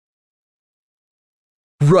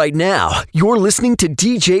Right now, you're listening to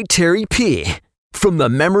DJ Terry P from the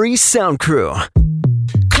Memories Sound Crew.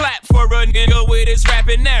 Clap for a nigga with his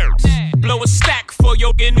rapping nerves. Blow a stack for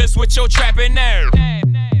your niggas with your trapping nerve.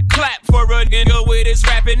 Clap for a nigga with his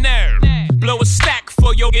rapping nerve. Blow a stack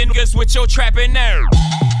for your niggas with your trapping nerve.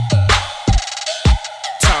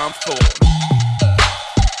 Time for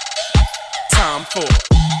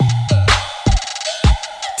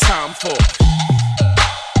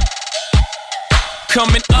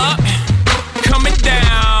coming up, coming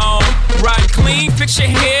down. Ride clean, fix your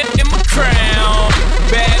head in my crown.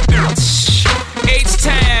 Bad bitch,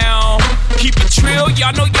 H-Town. Keep it trill,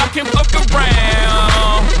 y'all know y'all can fuck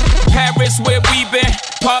around. Paris where we been,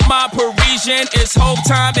 part my Parisian. It's whole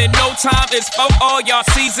time and no time, it's for all y'all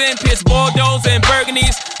season. Piss Bordeaux and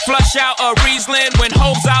Burgundies, flush out a Riesling. When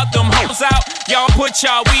hoes out, them hoes out, y'all put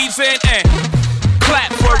y'all weaves in and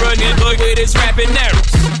clap for a nigga with his rapping nerves.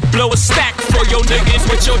 Blow a stack for your niggas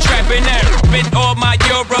with your trapping nerves. Spent all my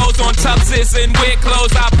euros on tuxes and weird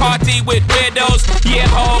clothes. I party with weirdos. Yeah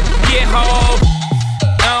ho, yeah ho.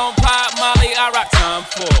 I don't pop Molly, I rock time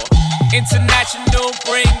for international,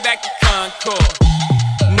 bring back the Concord.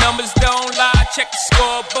 Numbers don't lie, check the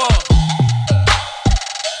scoreboard.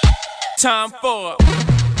 Time for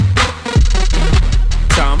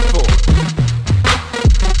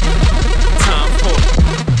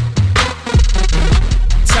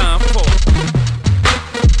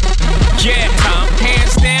yeah,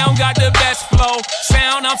 hands down, got the best flow.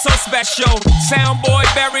 Sound, I'm so special. Sound boy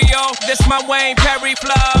Barrio, this my Wayne Perry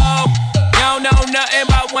flow. Y'all know nothing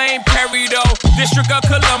about Wayne Perry though. District of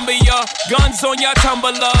Columbia, guns on your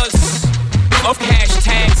tumblers. Of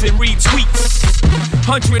hashtags and retweets.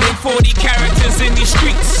 140 characters in these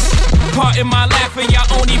streets. Part in my laughing, y'all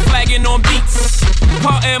only flagging on beats.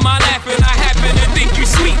 Part in my laughing, I happen to think you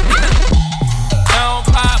sweet. I don't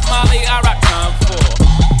pop Molly, I rock time for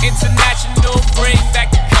international, bring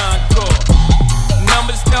back the Concord.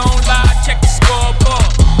 Numbers don't lie, check the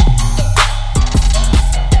scoreboard.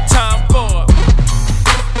 Time for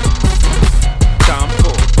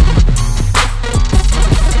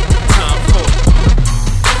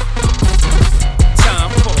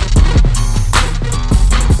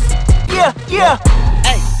yeah.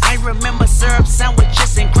 Hey, I remember syrup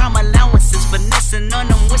sandwiches and crime allowances, finessing on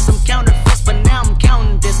them with some counterfeits, but now I'm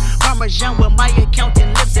counting this. Parmesan with my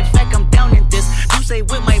accountant lips, in fact I'm down in this. You say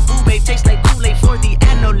with my boo babe, tastes like Kool-Aid for the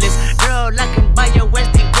analyst. Girl, I can buy your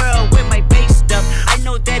Westie world with my base stuff. I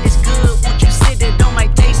know that it's good, won't you sit it on my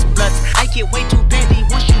taste buds? I get way too petty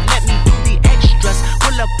once you let me do the extras.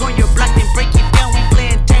 Pull up on your block and break it down, we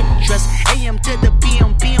playing Tetris. AM to the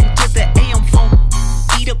PM, PM to the AM phone.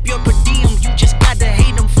 Eat up your per diem, you just gotta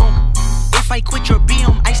hate them phone. If I quit your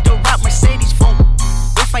BM, I still rock Mercedes phone.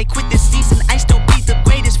 If I quit this season, I still be the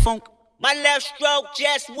greatest funk. My left stroke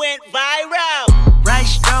just went viral. Right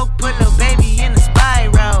stroke put a baby in a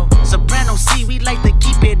spiral. Soprano C, we like to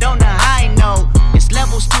keep it on the high note. It's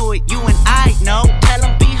levels to it, you and I know. Tell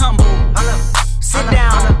them be humble. Sit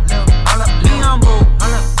down. Be humble.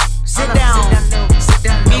 Sit down.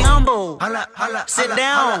 Be humble. Sit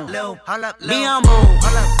down. Be humble.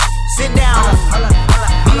 Sit down.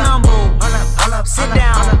 Be humble. Sit down. Be humble. Sit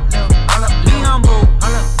down.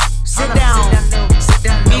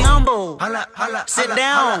 Be humble. Sit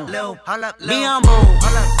down. Be humble.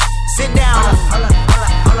 Sit down.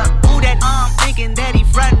 Who that thinking that he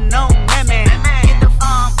frontin' on women? Get the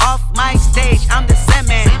off my stage, I'm the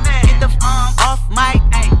semen. Get the off my,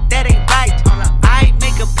 that ain't right. I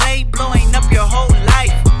make a play, blowing up your whole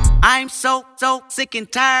life. I'm so sick and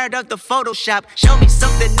tired of the Photoshop. Show me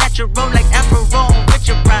something natural like Afro with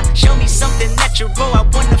your pride. Show me something natural, I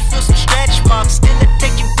wanna feel some stretch marks. Still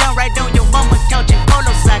take you down right on your mama couch in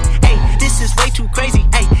polo socks. Hey, this is way too crazy.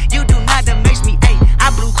 Hey, you do not amaze me. Hey,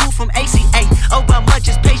 I blew cool from ACA. Obama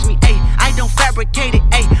just page me. Hey, I don't fabricate it.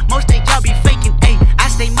 Hey, most of y'all be faking. Hey, I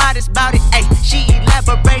stay modest about it. Hey, she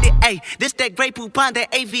elaborated. Hey, this that great poupon,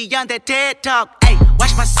 that AV on that TED Talk. Hey,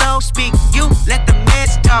 watch my soul speak. You let the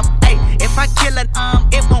meds talk. Hey, if I kill an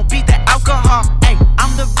it won't be the alcohol. Hey,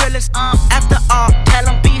 I'm the realest after all. Tell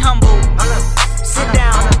 'em be humble. Sit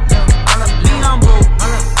down. Be humble.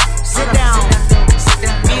 Sit down.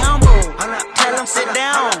 Be humble. Tell 'em sit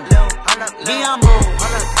down. Be humble.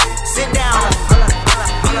 Sit down.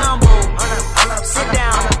 Be humble. Sit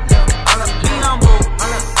down. Be humble.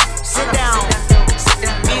 Sit down.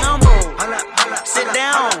 Be humble. Sit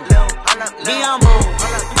down. Be humble.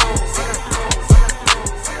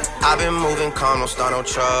 I've been moving calm, don't start no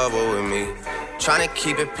trouble with me. Trying to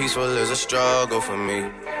keep it peaceful is a struggle for me.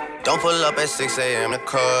 Don't pull up at 6 a.m. to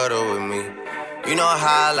cuddle with me. You know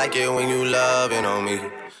how I like it when you loving on me.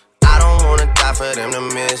 I don't don't wanna die for them to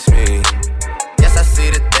miss me. Yes, I see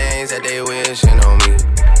the things that they wishing on me.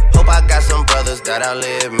 Hope I got some brothers that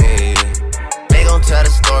outlive me. They gon' tell the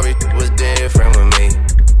story was different with me.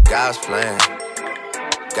 God's plan,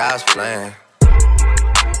 God's plan.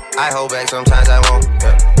 I hold back, sometimes I won't,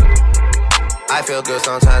 yeah. I feel good,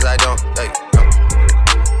 sometimes I don't, hey, no.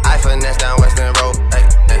 I finesse down Western Road, hey,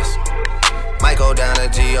 yes. Might go down to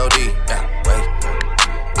G.O.D., yeah, wait.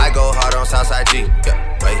 I go hard on Southside G,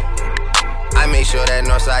 yeah, wait. I make sure that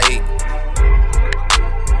Northside eat.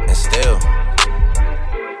 And still,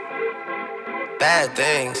 bad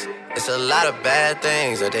things. It's a lot of bad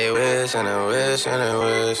things that they wish and they wish and they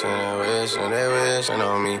wish and they wish and they wishing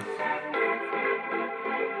on me.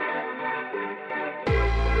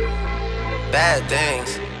 Bad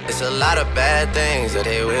things. It's a lot of bad things that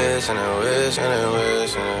they wish and they wish and they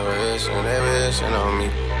wish and they wish and they wishing on me.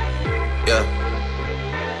 Yeah.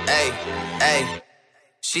 Hey, hey.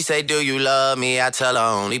 She say, do you love me? I tell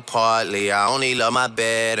her only partly. I only love my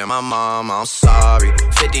bed and my mom, I'm sorry.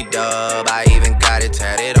 50 dub, I even got it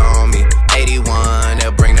tatted on me. 81,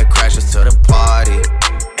 they'll bring the crashers to the party.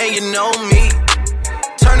 And you know me,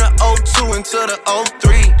 turn the 02 into the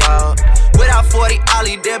 03, dawg. Without 40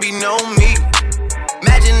 Ollie, there be no me.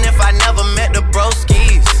 Imagine if I never met the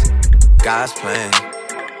broskies. God's plan,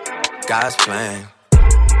 God's plan.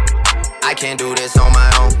 I can't do this on my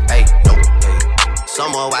own, hey, no, hey.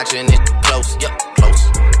 Someone watching it close, yeah, close.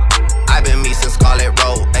 I've been me since Scarlet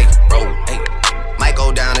Road, hey, road, hey. Might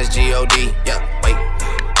go down as G.O.D., yeah, wait.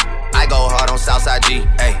 I go hard on Southside G,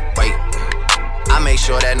 hey, wait. I make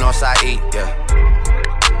sure that Northside eat, yeah.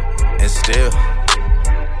 And still,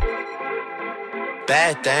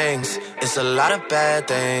 bad things. It's a lot of bad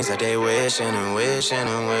things that they wishing and wishing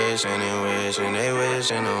and wishing and wishing they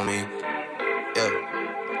wishing on me. Yeah.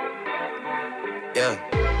 Yeah.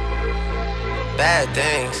 Bad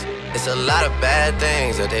things. It's a lot of bad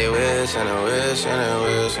things that they wish and they wish and they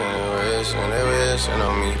wish and they wish and they wishing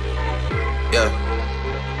on me. Yeah.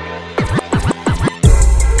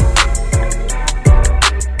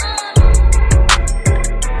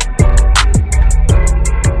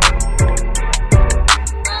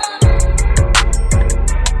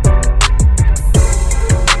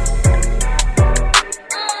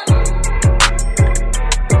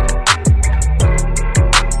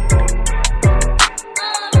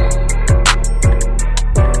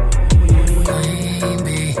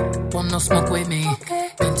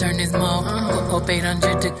 Up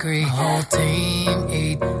 800 degree. Whole team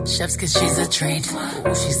eat chefs cause she's a treat.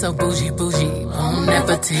 Ooh, she's so bougie, bon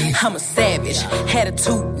appetit. I'm a savage,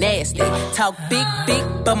 attitude nasty. Talk big,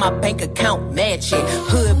 but my bank account match it.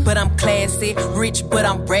 Hood, but I'm classy. Rich, but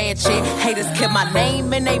I'm ratchet. Haters kept my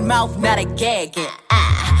name in their mouth, now they gagging.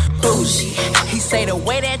 Bougie. He say the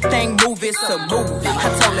way that thing move, it's a movie.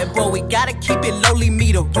 I told that boy we gotta keep it lowly,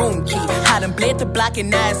 me the room key. I done bled the block and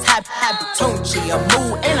now it's high Tunchi. I'm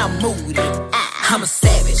mood and I'm moody. I'm a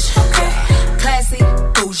savage, classy,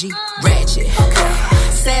 bougie, ratchet,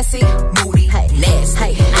 sassy, moody,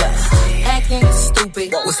 nasty, acting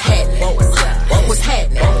stupid. What's happening? What's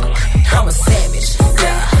happening? I'm a savage,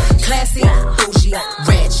 classy, bougie,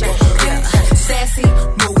 ratchet, sassy,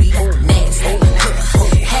 moody, nasty,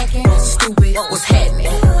 hacking stupid. What's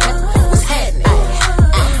happening? What's happening?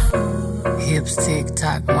 Hips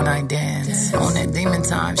tick-tock when I dance. On that demon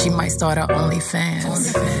time, she might start her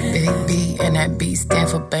OnlyFans. Big B and that B stand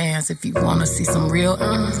for bands. If you wanna see some real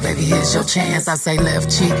baby, here's your chance. I say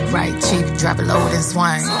left cheek, right cheek, drop it low and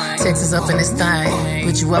swing. Texas up in this thing,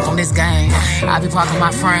 put you up on this game. I be parking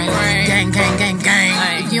my frame, gang, gang, gang,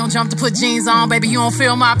 gang. If you don't jump to put jeans on, baby, you don't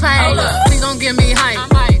feel my pain. Please don't give me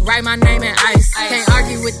hype, write my name in ice. Can't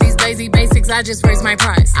argue with these lazy basics, I just raise my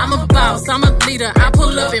price. I'm a boss, I'm a leader, I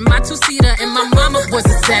pull up in my two-seater, and my mama was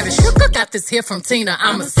a savage. You got this here from Tina,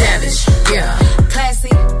 I'm a savage, yeah. Classy,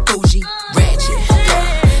 bougie,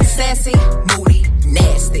 ratchet, sassy, moody,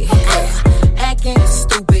 nasty, acting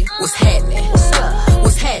stupid. What's happening?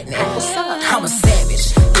 What's happening? I'm a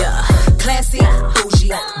savage, yeah. Classy,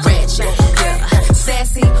 bougie, ratchet,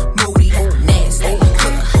 sassy, moody, nasty,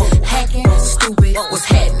 hacking stupid. What's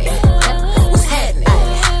happening? What's happening?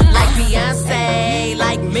 Like Beyonce,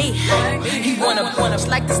 like me. He wanna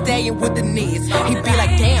like the stallion with the knees. He be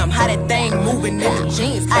like, damn, how that thing moving in the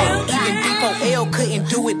jeans. Ay, even D4L couldn't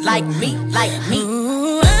do it like me, like me.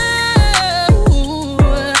 Ooh,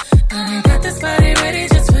 I got this body ready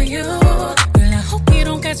just for you. Girl, I hope you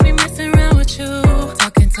don't catch me messing around with you.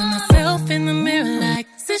 Talking to myself in the mirror like,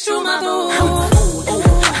 since you my boo.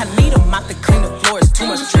 I need a mop to clean the floor, it's too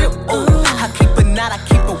much drip. Ooh, I keep a knot, I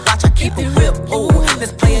keep a watch, I keep a whip. Ooh,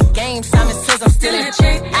 let's play a game. Simon says I'm still in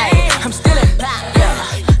check. I'm still in black. Yeah,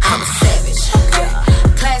 I'm a savage.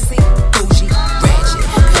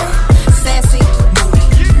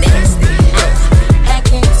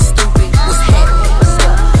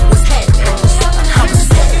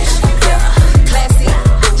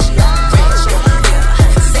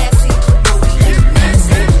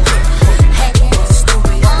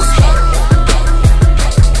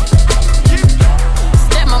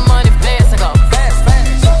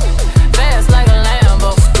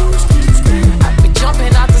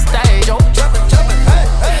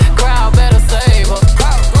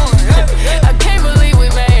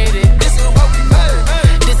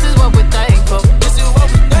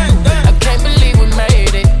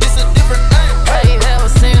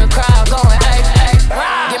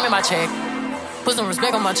 check. Put some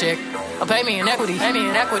respect on my check. Or pay me in equity.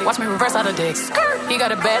 Watch me reverse out of dicks. He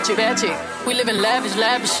got a bad chick. We live in lavish.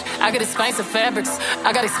 I got expensive fabrics.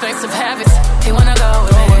 I got expensive habits. He wanna go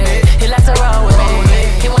with me. He likes to roll with me.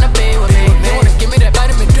 He wanna be with me. He wanna give me that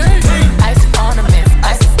vitamin D. Ice ornaments.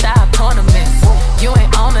 Ice style tournaments. You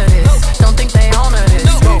ain't on to this. Don't think they on to this.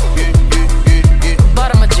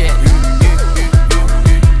 Bottom of jet.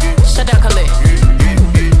 Shut down Khalid.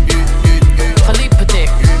 Philippe Patek.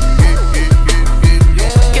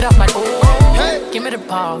 Get off my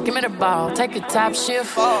Give me the ball, take a top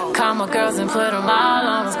shift. Call my girls and put them all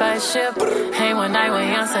on a spaceship. Hang one night with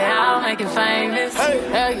Beyonce, I'll make it famous.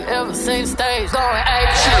 Have you ever seen the stage going ape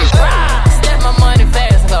shit? Step my money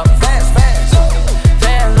fast, go fast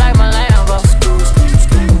like my Lambo.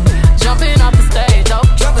 Jumping off the stage, oh,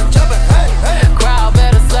 jumping. Crowd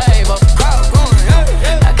better save up.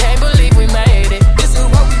 I can't believe we made it. This is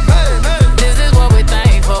what we made. This is what we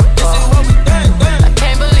thankful for. I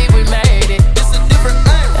can't believe we made it.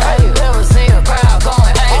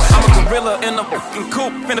 Gorilla in the fucking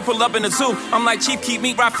coop, finna pull up in the zoo. I'm like Chief Keef,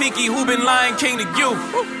 meet Rafiki, who been Lion King to you.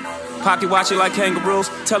 Pocket watch it like kangaroos.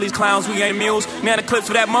 Tell these clowns we ain't mules. Man, the clips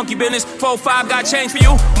for that monkey business. 4-5 got change for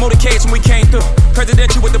you. Motorcades when we came through.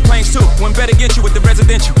 Presidential with the planes too. When better get you with the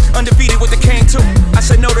residential. Undefeated with the cane too. I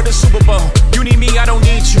said no to the Super Bowl. You need me, I don't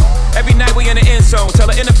need you. Every night we in the end zone. Tell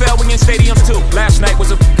the NFL we in stadiums too. Last night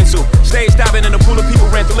was a fucking zoo. Stage diving in a pool of people.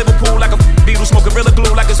 Ran through Liverpool like a beetle. Smoke Gorilla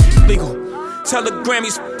Glue like it's legal. Tell the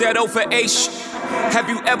Grammys that O for H. Have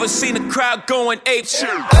you ever seen a crowd going ape shit?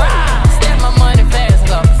 Step my money fast,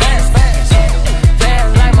 go fast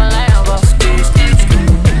like my Lambo.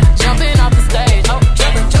 Jumping off the stage, oh,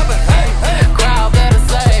 jumping. Crowd better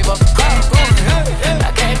save up.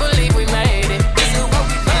 I can't believe we made it. This is what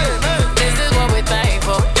we made. This is what we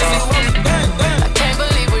thankful for. I can't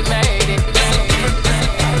believe we made it.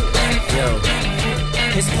 Yo,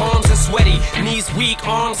 his palms are sweaty, knees weak,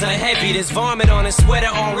 arms are heavy. There's vomit on his sweater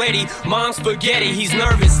already. Mom's spaghetti, he's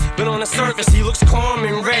nervous, but on the surface he looks calm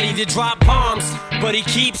and ready to drop bombs. But he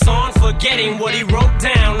keeps on forgetting what he wrote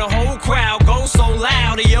down. The whole crowd goes so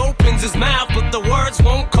loud, he opens his mouth, but the words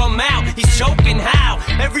won't come out. He's choking how?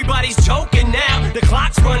 Everybody's choking now. The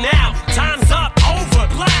clock's run out, time's up, over,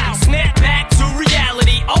 loud. Snap back to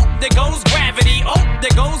reality. Oh, there goes gravity. Oh,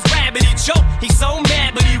 there goes rabbit. He choke. He's so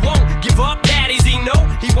mad, but he won't give up. Daddies, he know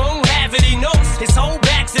he won't have it. He knows his whole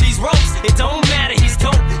back to these ropes. It don't matter. He's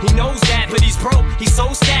dope. He knows that, but he's broke. He's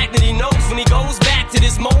so stagnant. He knows when he goes back to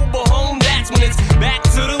this mobile home. That's when it's back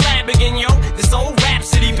to the lab again, yo. This old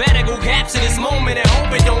rhapsody better go capture this moment and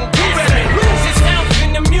hope it don't get better. Lose yourself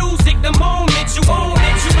in the music the moment you own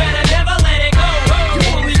it. You better never let it go. You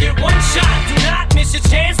only get one shot. Do not miss your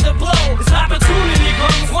chance to blow. This opportunity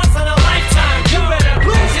comes once in a lifetime. You better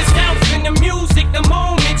lose yourself in the music the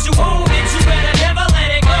moment you own it. You better never let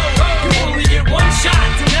it go. You only get one shot.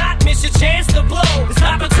 Do not miss your chance to blow. This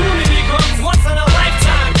opportunity comes once in a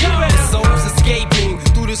lifetime. You better. The soul's escaping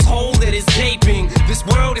through this hole that is gaping. This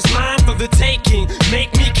world is mine for the taking.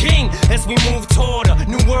 Make me king as we move toward a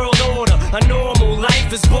new world order. A normal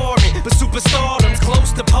life is boring, but superstardom's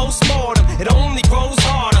close to postmortem. It only grows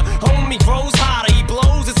harder, homie grows hotter. He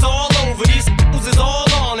blows, it's all over. These fools is all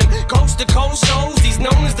on him. Coast to coast shows, he's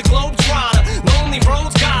known as the Globetrotter. Lonely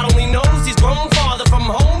roads, God only knows he's grown farther from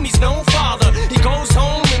home. He's no father. He goes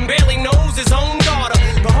home and barely knows his own daughter.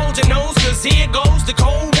 But hold your nose, cause here goes the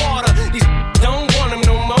cold water. These don't want him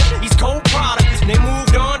no more. He's cold product. They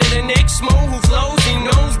moved on to the next mo who flows. He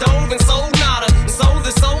knows dove and sold nada. And so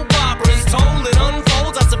the soap opera is told. It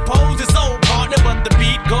unfolds. I suppose it's old partner, but the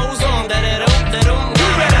beat goes on. That don't. You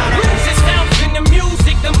better lose yourself in the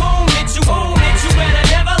music the moment you own it. You better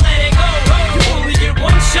never let it go. You only get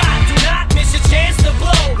one shot. Do not miss your chance to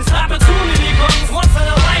blow. This opportunity comes once in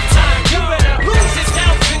a lifetime. You better lose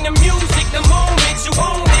yourself in the music the moment you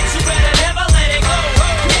own it. You better never let it go.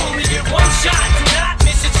 You only get one shot. Do not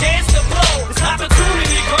miss your chance to blow. This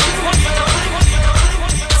opportunity comes once in a lifetime.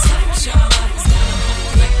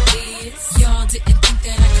 Y'all didn't think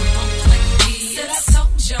that I could bump like this. Said I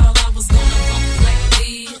told y'all I was gonna bump like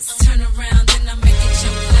this. Turn around and I make it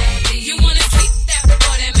jump like this. You wanna keep that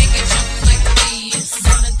boy that make it jump like this.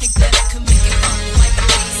 Wanna think that I could make it bump like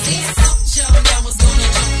this. See, I told y'all I was gonna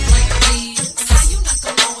jump like this. How you not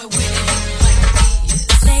gonna know it when it hit like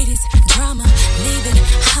this? Ladies, drama, leaving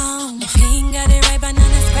home. If he ain't got it right by now,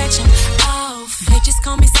 then scratch him off. They just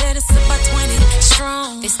call me citizen by 20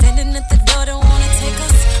 strong. They standing at the door, don't wanna take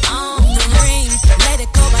us on. The ring, let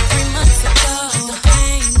it go by 3 months ago. The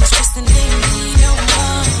pain, the stress, and ain't me no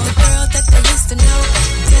more. The girl that they used to know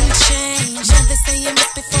didn't change. Now they say you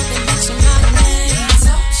miss before they mention my name. I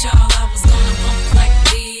told y'all I was gonna bump like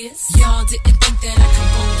this. this. Y'all didn't think that I could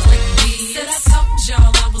bump like this. Said I told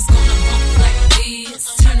y'all I was gonna bump like this.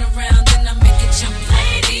 Turn around and I make it jump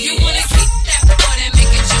like this. You wanna keep that boy that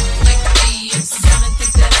make it jump like this. Y'all didn't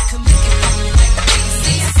think that I could make it bump like this.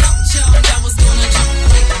 See, I told y'all I was gonna jump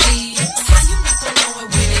like this. How you not gonna know it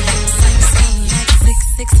when it hits like this?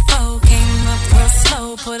 664 came up real slow,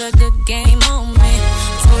 put a good game on me.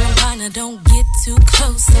 Told him, partner, don't get too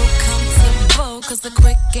close, so comfortable, cause the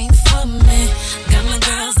quick ain't for me. Got my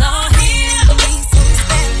girls all here, please, so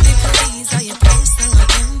stand me, please, all your personal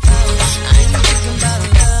info. I ain't thinking about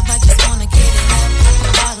love, I just wanna get it up. Pop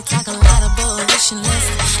a bottle, talk a lot of bullshit, let's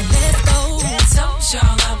go. I told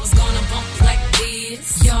y'all I was gonna bump like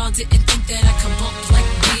this. Y'all didn't think that I could bump like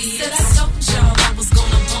this. Said I told y'all I was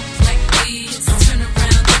gonna bump like this. Turn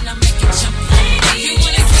around and I make it jump like this. You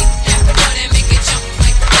wanna keep that boy that make it jump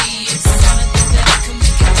like this. Y'all didn't think that I could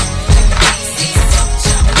make it jump like this. See, I told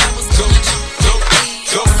y'all I was gonna jump like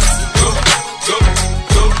this.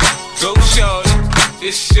 Go, shorty,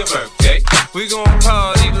 it's your birthday. We gon'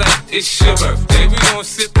 party like it's your birthday. We gon'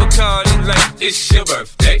 sip Bacardi like it's your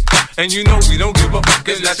birthday. And you know we don't give a fuck,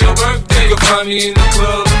 it's not your birthday. You'll find me in the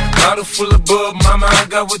club, bottle full of bub. Mama, I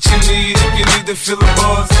got what you need if you need to fill the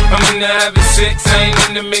bars. I'm into having sex, I ain't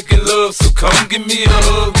into making love. So come give me a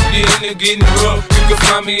hug, you're into getting rough. You can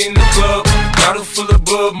find me in the club, bottle full of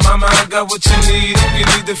bub. Mama, I got what you need if you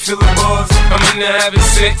need to fill the bars. I'm into having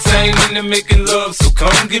sex, I ain't into making love. So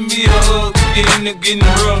come give me a hug, you're into getting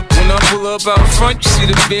rough. When I pull up out front, you see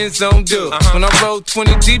the Benz on dub. When I roll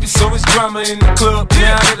 20 deep, it's always drama in the club.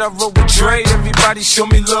 Now that I roll with Dre, everybody show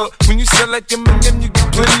me love. When you sell like Eminem, you get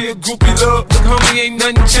plenty of groupie love. Look, homie, ain't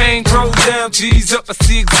nothing changed. Rolls down, G's up. I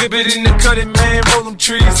see exhibit in the cutting, man. Roll them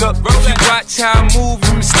trees up. If you watch how I move,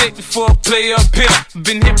 you mistake before I play up here.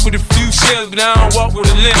 Been hit with a few shells, but I don't walk with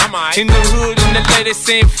a limp. In the hood, in the lady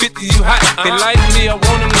saying 50, you hot. They like me, I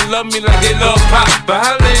want them to love me like they love pop. But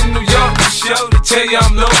holla in New York, for sure, to tell you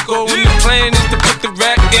I'm local. And the plan is to put the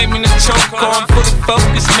rap game in the choke. I'm fully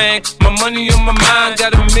focused, man. My money on my mind,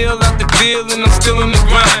 got a meal out the deal, and I'm still in the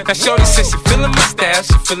grind. Now shorty says she feeling my style,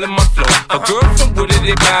 she feeling my flow. A girl from Wooded,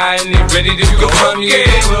 they buy, and they ready to go. Find me in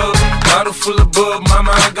the club, bottle full of bub.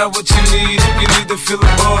 Mama, I got what you need if you need to fill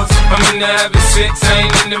the bars. I'm into having sex, I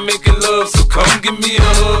ain't into making love. So come give me a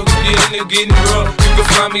hug, you're into getting rough. You can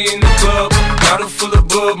find me in the club, bottle full of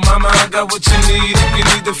bub. Mama, I got what you need if you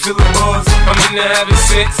need to fill the bars. I'm into having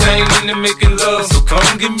sex, I ain't into making love. So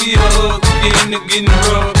come give me a hug, you're into getting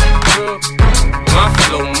rough. My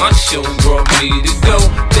flow, my show brought me to go.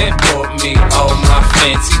 That brought me all my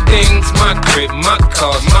fancy things. My crib, my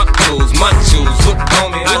cars, my clothes, my shoes. Look,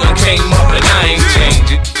 homie, I done came up and I ain't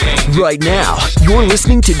changed it. Right now, you're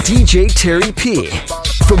listening to DJ Terry P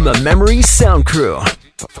from the Memory Sound Crew.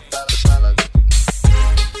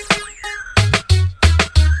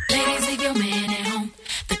 Ladies, leave your man at home.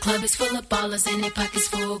 The club is full of ballers and their pockets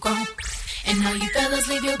full grown. And all you fellas,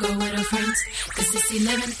 leave your girl with her friends. Cause it's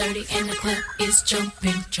 11:30 and the club is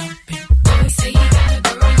jumping, jumping. Boys say you got a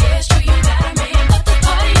girl, yeah, it's true, you got a man. But the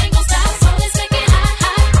party ain't gon' stop, so let's make it hot,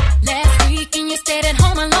 hot. Last week and you stayed at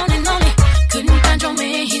home alone and lonely. Couldn't find your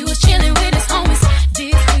man, he was chilling with his homies.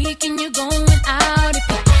 This week and you going out. If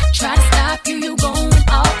they try to stop you, you going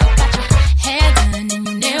off. Got your hair done and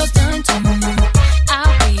your nails done too.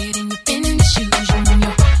 Out there and you spinning the shoes. You and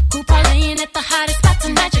your group parlaying at the hottest spot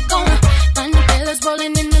tonight. You're going find the fellas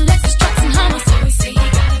rolling in the Lexus trucks and Hummers. So we say you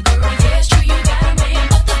got a girl, yeah, it's true, you got a man.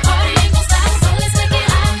 But the party ain't gon' stop, so let's make it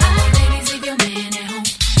hot, hot. Ladies, leave your man at home.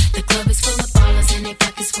 The club is full of ballers and their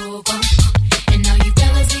pockets full grown. And all you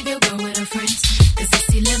fellas, leave your girl with her friends. Cause it's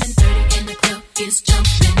 11:30 and the club is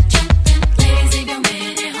jumping, jumping. Ladies, leave your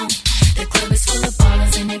man at home. The club is full of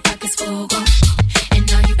ballers and their pockets full grown. And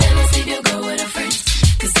all you fellas, leave your girl with her friends.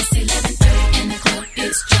 Cause it's 11:30 and the club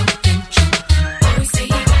is jumping, jumping. Always say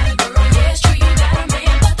you got a girl, yeah, it's true, you got a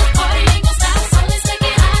man. But the party ain't gon' stop, so let's make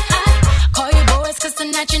it hot, hot. Call your boys, cause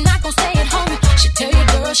tonight you're not gon' stay at home. She tell your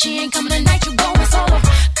girl she ain't coming tonight, you going solo.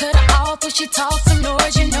 Cut her off when she talks some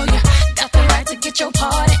noise, you know you got the right to get your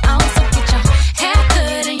party on. So get your hair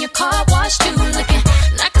cut and your car washed too. Looking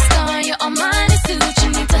like a star in your Armani suit. You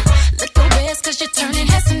need to look your best, cause you're turning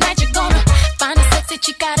heads tonight. You're gonna find a sexy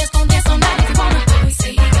chica that's gon' dance all night if you wanna. Always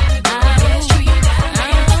say you got a girl, yeah, it's true, you got a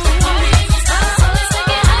man. But the party ain't gon' stop, so let's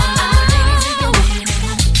make it hot, hot. Ladies, leave your man at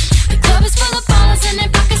home. The club is full of ballers and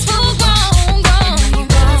their pockets full grown, grown. And you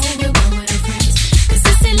fellas leave your girl with her friends. Cause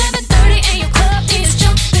it's 11:30 and your club is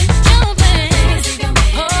jumping, jumping. Ladies, leave your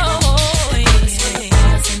man at home. Oh, yeah.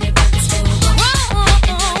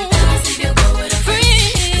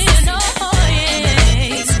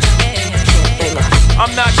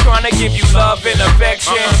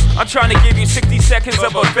 trying to give you 60 seconds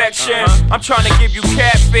of affection. I'm trying to give you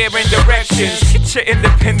cab fare and directions. Get your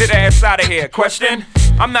independent ass out of here. Question?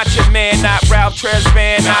 I'm not your man, not Ralph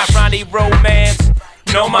Tresvant, not Ronnie Romance.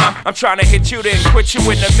 No, ma, I'm trying to hit you, then quit you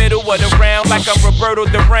in the middle of the round like I'm Roberto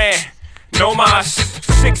Duran. No, ma,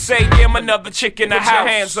 6 a.m. another chick in the house.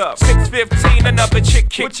 Hands up. 6:15 another chick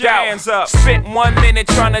kicked out. Hands up. Spent 1 minute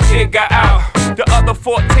trying to dig her out. The other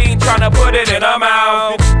 14 trying to put it in her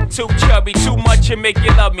mouth. Too chubby, too much and make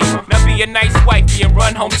you love me. Now be a nice wifey and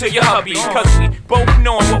run home to your hubby. Cause we both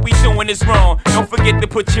knowing what we doing is wrong. Don't forget to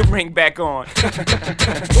put your ring back on.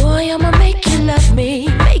 Boy, I'ma make you love me,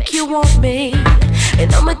 make you want me,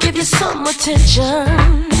 and I'ma give you some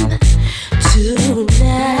attention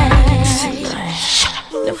tonight.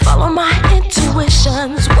 Now follow my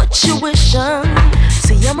intuitions, what you wishin'.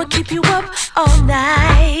 See, I'ma keep you up all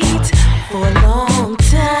night for a long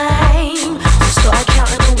time. So start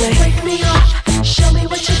counting away. Wake me up, show me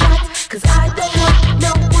what you got, cause I don't want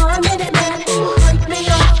no 1 minute man. Wake me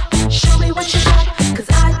up, show me what you got, cause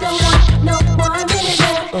I don't want no 1 minute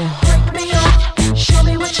man. Wake me up, show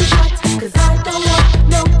me what you got, cause I don't want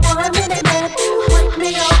no 1 minute man. Wake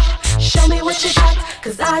me up, show me what you got,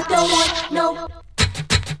 cause I don't want no.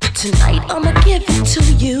 Tonight I'ma give it to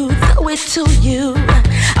you, throw it to you.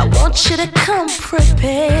 I want you to come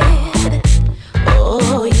prepared.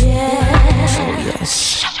 Oh yeah.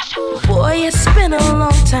 Yes. Boy, it's been a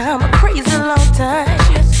long time, a crazy long time,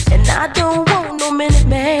 and I don't want no minute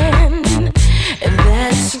man, and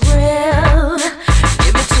that's real.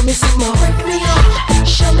 Give it to me some more. Wake me up,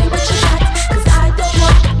 show me what you got, cause I don't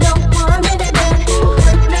want no 1 minute man.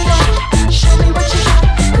 Wake me up, show me what you got,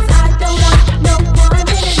 cause I don't want no 1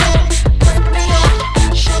 minute man. Wake me up,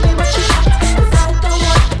 show me what you got, cause I don't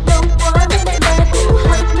want no 1 minute man.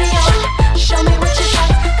 Wake me up, show me what you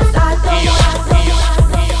got, cause I don't want.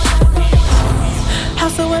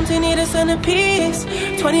 House so empty, need a centerpiece.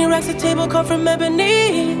 20 racks of table cut from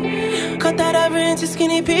ebony. Cut that ivory into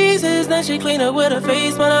skinny pieces. Then she clean up with her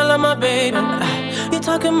face, man, I love my baby. You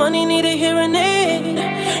talking money, need a hearing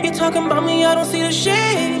aid. You talking about me, I don't see the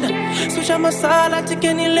shade. Switch on my side, I take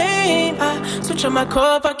any lane. I switch on my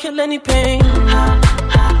cup, I kill any pain.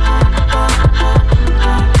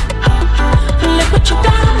 Look what you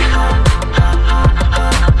done.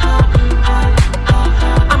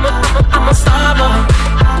 I'm a star boy.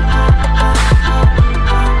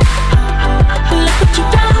 Look what you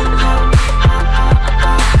done.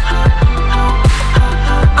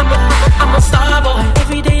 I'm a star boy.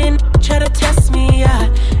 Every day and try to test me, yeah.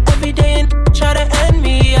 Every day and try to end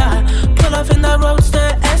me, yeah. Pull off in that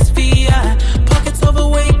roadster SV, yeah. Pockets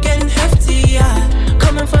overweight, getting hefty, yeah.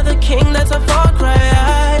 Coming for the king, that's a far cry,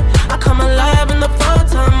 yeah. I come alive in the fall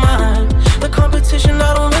time, man. The competition,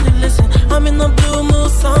 I don't really listen. I'm in the blue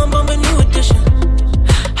mood, song, bumping new edition.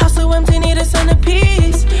 House so empty, need a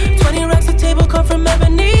centerpiece. 20 racks of table cut from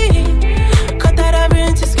ebony. Cut that ivory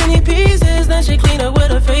into skinny pieces. Then she clean up with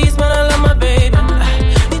her face, man, I love my baby.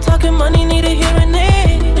 You talking money, need a hearing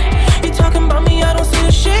aid. You talking about me, I don't see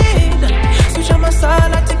the shade. Switch on my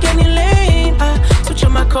side, I take any lane. I switch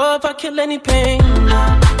on my cup, I kill any pain.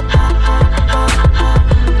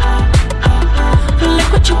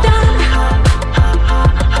 Look what you done.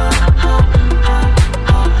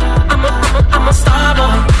 I'm a star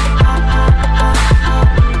boy.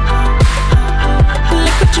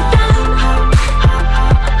 Look what you done.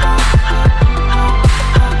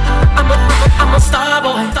 I'm a star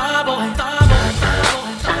boy. Star boy. Star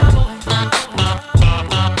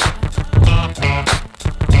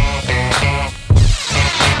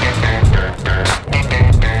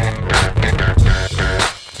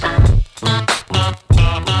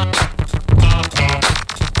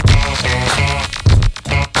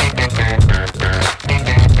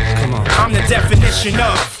definition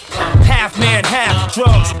of half man, half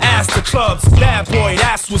drugs, ass to clubs. Bad boy,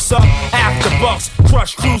 that's what's up. After bucks,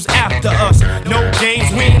 crush crews after us. No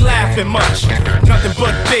games, we ain't laughing much. Nothing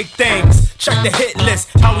but big things. Check the hit list,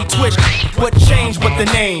 how we twitch. What changed with the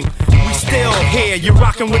name? We still here, you're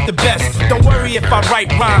rocking with the best. Don't worry if I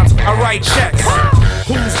write rhymes, I write checks.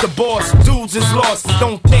 Who's the boss? Dudes is lost.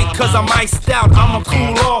 Don't think cause I'm iced out, I'ma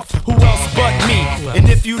cool off. Who else but me? And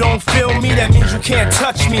if you don't feel me, that means you can't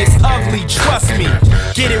touch me. It's ugly, trust me.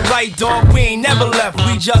 Get it right, dog, we ain't never left.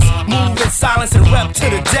 We just move in silence and rep to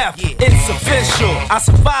the death. It's official, I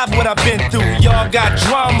survived what I've been through. Y'all got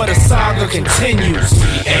drama, the saga continues.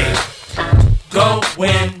 We ain't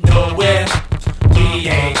going nowhere. We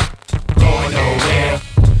ain't going nowhere.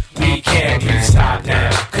 We can't be stopped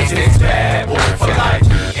now, cause it's bad boy for life.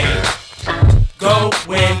 We ain't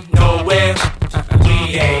going nowhere.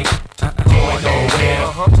 We ain't going nowhere.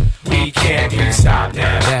 We can't be stopped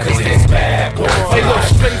now, cause it's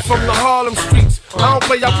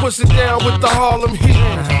way I push it down with the Harlem Heat.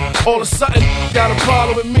 All of a sudden, got a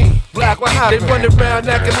problem with me. Black, what happened? They run around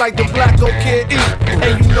acting like the black don't can't eat.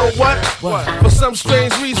 And you know what? For some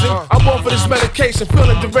strange reason, I'm on for this medication,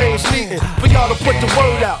 feeling deranged, needing for y'all to put the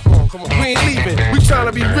word out. We ain't leaving. We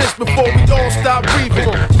tryna be rich before we all stop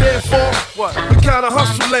breathing. Therefore, we kinda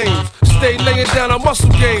hustle lanes. Stay laying down our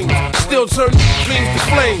muscle games. Still turn dreams to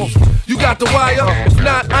flames. You got the wire? If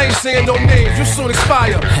not, I ain't saying no names. You soon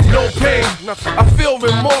expire. No pain. I feel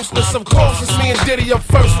remorseless. Of course, it's me and Diddy up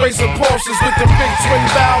first, racing Porsches with the big twin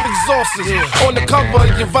valve exhausters. On the cover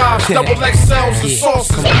of your vibes, double like sounds and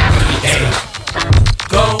sauces. We ain't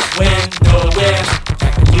going nowhere.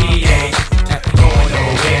 We ain't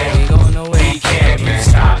going nowhere. We can't be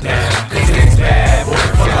stopped now, 'cause it's bad boy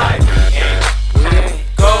for life. We ain't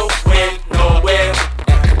going nowhere.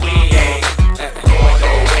 We ain't going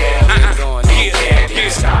nowhere. We can't be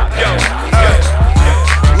stopped now.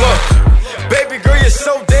 Look, baby girl, you're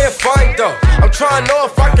so damn fine though. I'm trying to know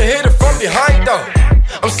if I can hit it from behind though.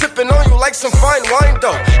 I'm sipping on you like some fine wine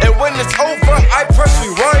though. And when it's over, I press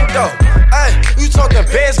rewind though. Ay, you talking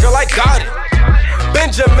bands, girl, I got it.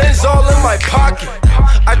 Benjamin's all in my pocket.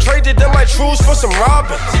 I traded in my trues for some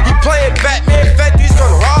robbers. You playing Batman, Fetty's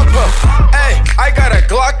gonna rob him. Ay, I got a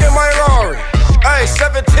Glock in my Rari. Ay,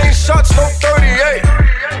 17 shots, no 38.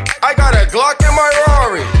 I got a Glock in my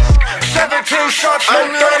Rari. 17 shots, no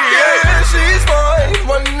 38. She's mine,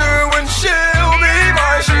 wonder when she'll be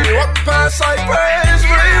mine. She walk past like praise,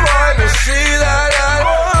 rewind and see that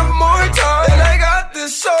one more time. And I got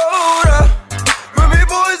this soda. Remy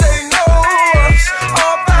boys, they know us.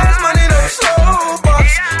 All fast money, no slow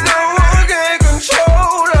bucks. No one can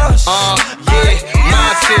control us. Yeah, my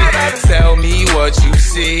tick. Tell me what you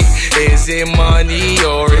see. Is it money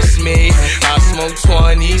or it's me? I smoke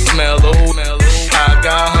 20, smell old. I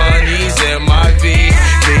got honeys in my V.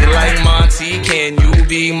 They like Monty, can you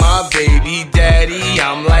be my baby daddy?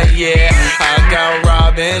 I'm like, yeah. I got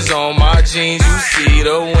robins on my jeans. You see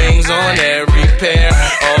the wings on every pair.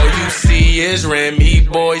 All you see is Remy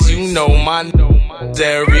boys. You know my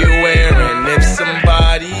everywhere. And if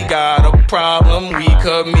somebody got a problem, we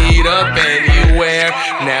could meet up anywhere.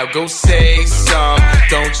 Now go say some.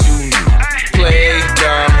 Don't you play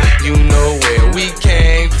dumb? You know where we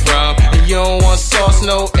came from. You don't want sauce,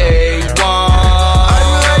 no A1.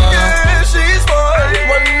 I'm like, yeah, she's mine.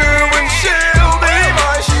 Wonder when she'll be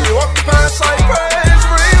mine. She walk past like praise,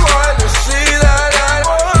 rewind and see that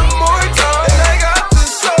one more time. And I got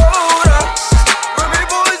this soda. Remy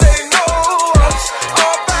boys, they know us.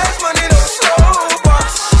 All fast money, no slow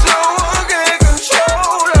bucks. No one can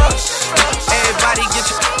control us. Everybody get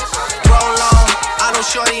your roll on. I know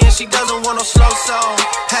shorty and she doesn't want no slow song.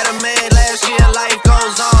 Had a man last year, life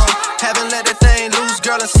goes on. Haven't let the thing loose,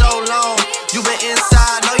 girl, in so long. You been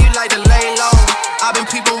inside, know you like to lay low. I've been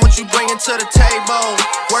peeping what you bringing to the table.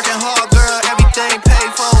 Working hard, girl, everything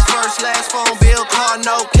paid for. First, last phone bill, car,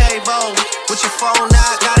 no cable. With your phone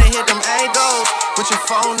out, gotta hit them angles. With your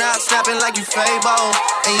phone out, snapping like you Fable.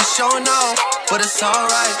 And you showing off, but it's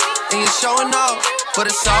alright. And you showing off, but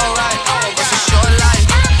it's alright. It's a short life,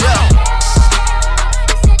 yeah.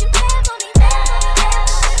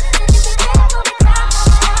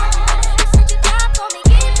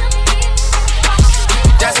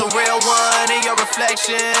 That's a real one in your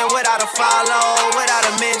reflection. Without a follow, without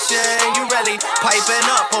a mention. You really piping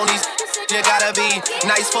up on these. You gotta be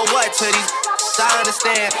nice for what to these. I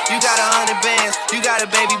understand. You got 100 bands. You got a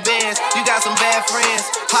baby Benz. You got some bad friends.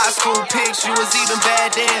 High school pics, you was even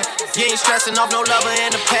bad then. You ain't stressing off no lover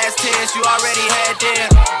in the past tense. You already had them.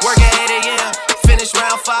 Work at 8 a.m. Finish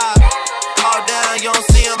round 5. All down, you don't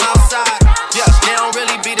see them outside. Yeah, they don't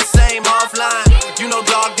really be the same offline. You know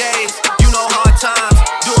dog days. You know hard times.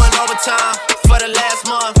 Doing overtime for the last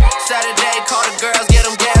month. Saturday, call the girls, get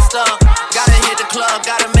them gassed up. Gotta hit the club,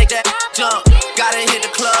 gotta make that jump. Gotta hit the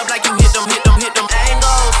club like you hit them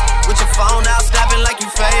angles. With your phone out, snapping like you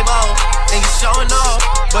Fable. And you showing off,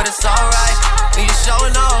 but it's alright. And you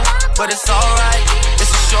showing off, but it's alright. It's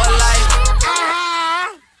a short life.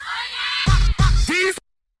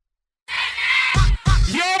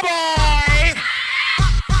 Yo boy,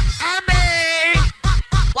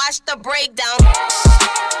 watch the breakdown.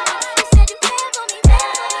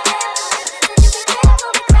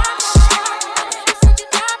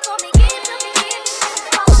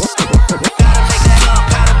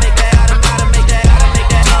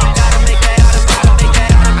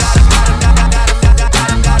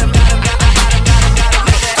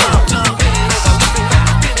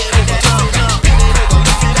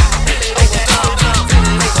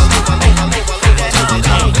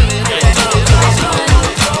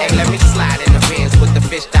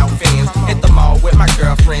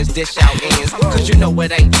 dish out ends. Cause you know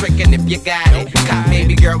it ain't tricking if you got it. Got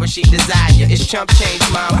baby girl when she desire. It's chump change,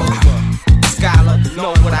 mama. Scholar,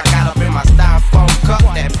 know what I got up in my styrofoam cup.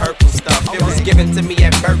 That purple stuff, it was given to me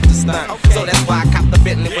at birth to stunt. So that's why I copped the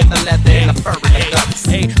Bentley with the leather and the fur and the guts.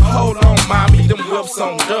 Hey, hold on, mommy, them whips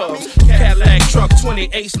on dubs. Cadillac truck,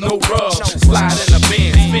 28s, no rub. Slide in the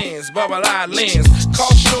Benz, bubble eye lens.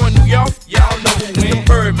 Call show in New York, y'all know who win.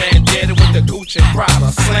 Birdman daddy with the Gucci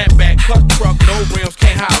Prada. Slant back, cut truck, no rims,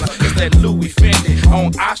 can't holler. It's that Louis Fendi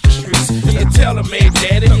on Oster Streets. You tell her, man,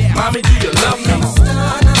 daddy, mommy, do you love me?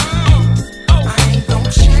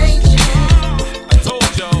 Change it. I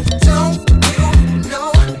told y'all. Don't you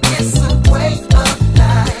know it's a way of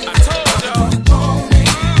life? I told y'all. You want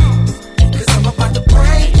it, 'cause I'm about to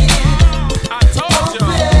break it. I told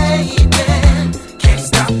y'all. Baby, can't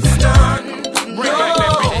stop the starting.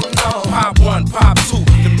 No. Pop 1, pop 2,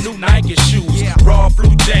 them new Nike shoes. Raw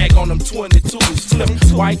blue Jag on them 22s. Flip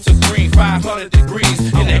white to green, 500 degrees.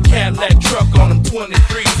 In that Cadillac truck on them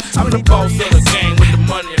 23s. I'm the boss of the game with the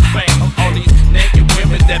money and fame. All these naked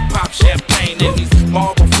women that pop champagne in these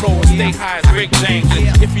marble floors, stay high as Rick James.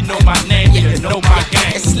 And if you know my name, you know my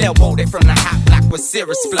game. It's Lil Woody from the hot block with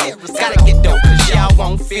serious flow. Gotta get dope, 'cause y'all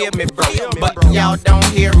won't feel me, bro. But y'all don't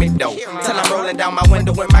hear me, though. Till I'm rolling down my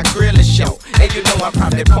window when my grill is show. And you know I'm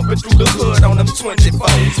probably pumping through the hood on them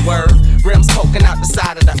 24s. Word, rims poking out the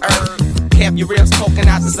side of the earth. Have your ribs poking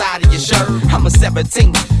out the side of your shirt. I'm a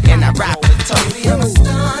 17 and I ride with a toe. Baby, I'm a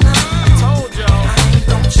stunner. I told y'all. I ain't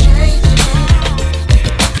gon' change it.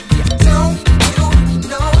 Don't you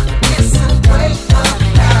know it's a way of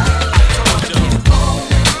life? I told y'all.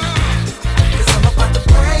 'Cause I'm about to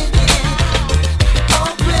break it. Oh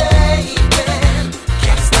baby,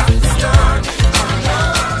 can't stop the start.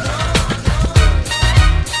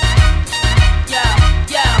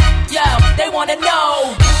 Yo, they wanna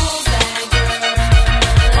know.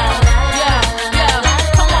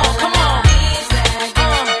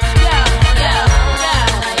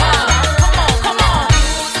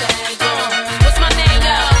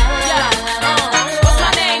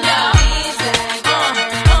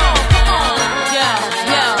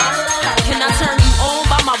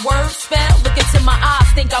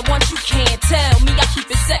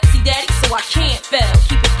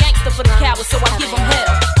 For the cowards, so I give them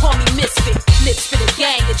hell. Call me misfit, lips for the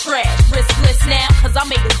gang of trash. Riskless now, 'cause I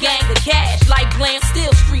made a gang of cash. Like glam,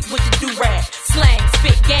 still street with the do-rag. Slang,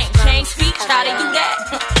 spit, gang, change speech, how they do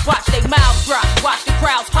that? Watch they mouths drop, watch the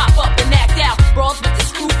crowds pop up and act out. Brawls with the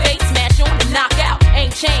screw face, smash on and knock out.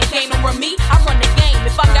 Ain't change, game don't run me, I run the game.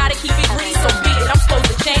 If I gotta keep it greedy, so be it. I'm supposed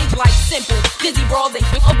to change like simple. Dizzy brawls ain't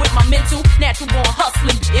up with my mental. Natural born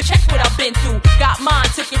hustling, if check what I've been through. Got mine,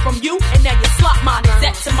 took it from you, and now you slot mine.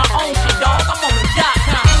 That's to my own shit, dog. I'm on the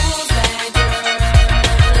 .com.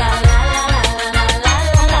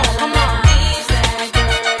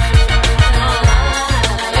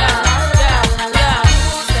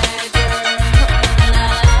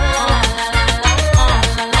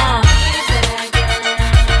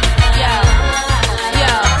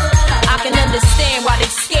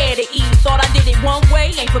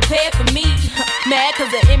 Prepared for me, mad 'cause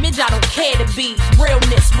the image I don't care to be.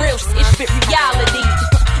 Realness, real shit fit reality.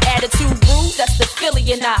 Attitude rude, that's the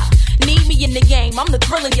Philly and I. Need me in the game, I'm the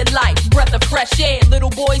thrill of your life. Breath of fresh air, little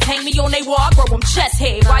boys hang me on they wall, I grow them chest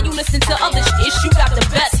hair. While you listen to other shit, you got the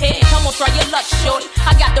best hair. Come on, try your luck, shorty,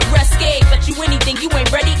 I got the rest scared. Bet you anything, you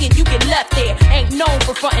ain't ready and you get left there. Ain't known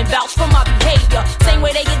for frontin' vouch for my behavior. Same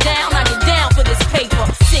way they get down, I get down for this paper.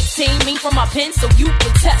 16, me from my pen, so you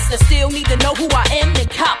can test. I still need to know who I am and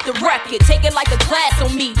cop the record. Take it like a class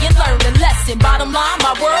on me and learn the lesson. Bottom line,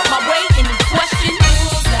 my word, my way, any question?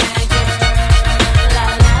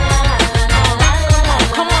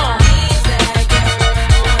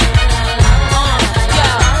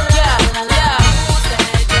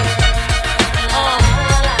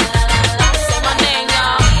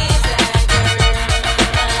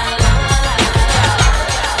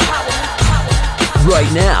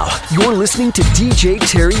 Right now, you're listening to DJ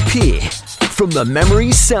Terry P from the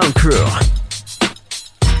Memory Sound Crew.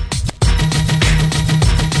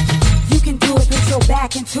 You can do it, put your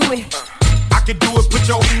back into it. I can do it, put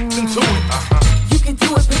your into it. You can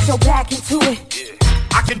do it, put your back into it.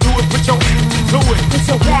 I can do it, put your into it. Put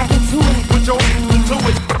your back into it. Put your into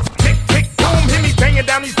it. Tick, tick, boom, hit me banging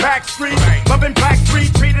down these back streets. Loving Black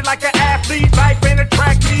Street, treated like an athlete. Life ain't a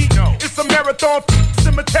track meet. It's a marathon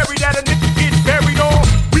cemetery that a nigga gets buried on.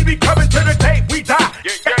 We be coming to the day we die.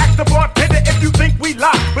 Ask the bartender if you think we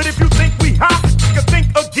lie. But if you think we hot, you can think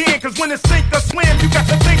again. Cause when it's sink or swim, you got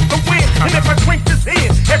to think to win. And if I drink this in,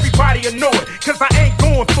 everybody will know it. Cause I ain't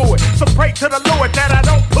going for it. So pray to the Lord that I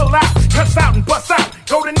don't pull out. Cuss out and bust out.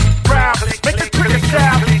 go to crowd, make the trigger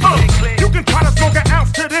shout. You can try to smoke an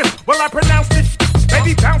ounce to this. Well, I pronounce this.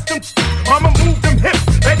 Baby, bounce them. Mama, move them hips.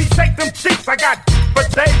 Baby, shake them cheeks. I got for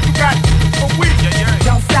days. You got for weeks.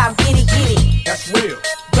 Don't stop, get it. That's real.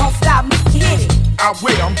 Don't stop, hit it. I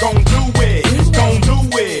will. I'm gon' do it. Gon' do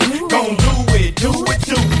it. Gon' do it. Do it.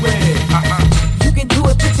 Do it. You can do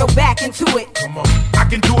it. Put your back into it. Come on. I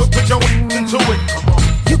can do it. Put your into it. Come on.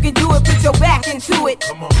 You can do it. Put your back into it.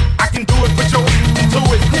 Come on. I can do it. Put your into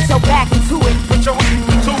it. Put your back into it. Put your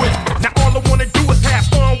into it. Now all I wanna do is have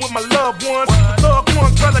fun with my loved ones. Loved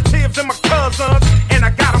ones, relatives, and my cousins. And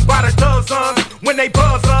I got them by the dozens. When they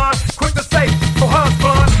buzz on, quick to say, for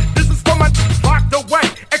husband. This is for my locked away.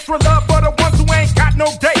 Extra love for the ones who ain't got no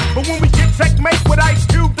date. But when we get checkmate with Ice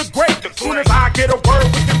Cube the Great, as soon as I get a word,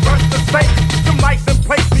 we can rush the state. Some lights in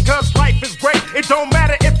place because life is great. It don't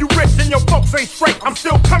matter if you rich and your folks ain't straight. I'm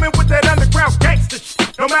still coming with that underground gangster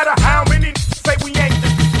shit. No matter how many say we ain't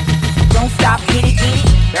this. Don't stop, get it.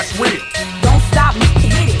 That's real. Don't stop,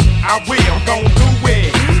 hit it. I will, gon' do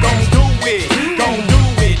it. Gon' do it. Gon' do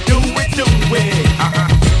it. Do it, do it.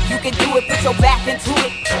 You can do it, put your back into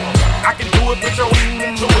it. I can do it, put your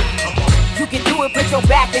into it. You can do it, put your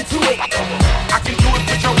back into it. I can do it,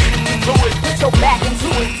 put your into it. Put your back into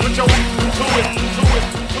it. Put your into it. Do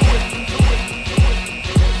it.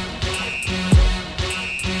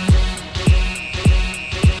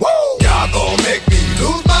 Y'all gon' make me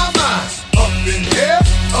lose my mind. Up in here,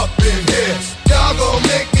 up in here. Y'all gon'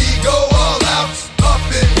 make me go all out. Up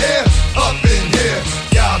in here, up in here.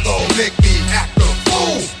 Y'all gon' make me act a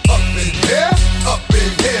fool. Up in here, up in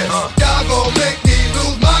here. Y'all gon' make me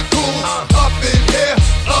lose my cool. Up in here,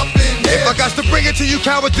 up in here. If I got to bring it to you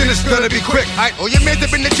cowards, then it's gonna be quick. Aight, all your men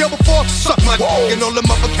have been in jail before, suck my dick. And all the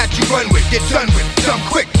motherfuckers you run with, get done with, dumb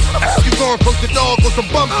quick. After you go and poke the dog on some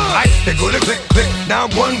bums, aight, they go to click, click. Now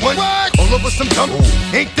I'm 1-1, all over some dumb.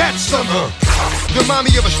 Ain't that something? You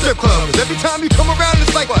remind me of a strip club. 'Cause every time you come around,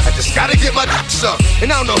 it's like, I just gotta get my dick sucked.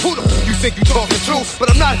 And I don't know who the f you think you talking to,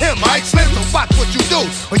 but I'm not him, aight? Slim, so watch what you do,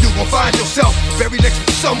 or you gon' find yourself buried next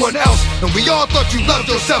to someone else. And we all thought you loved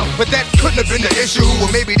yourself, but that couldn't have been the issue.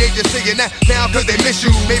 Or maybe they just saying that now 'cause they miss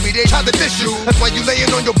you. Maybe they tried to diss you. That's why you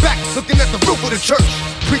laying on your back, looking at the roof of the church.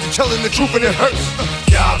 Preacher telling the truth and it hurts.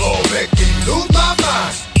 Y'all gon' make me lose my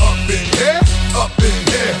mind. Up in here, up in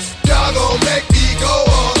here. Y'all gon' make me go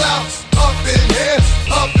all out. Up in here,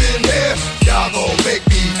 up in here. Y'all gon' make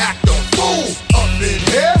me act a fool. Up in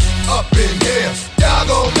here, up in here. Y'all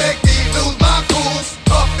gon' make me lose my cool.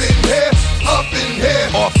 Up in here, up in here.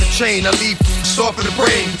 Off the chain, I leave off of the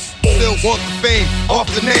brain. Still want the fame, off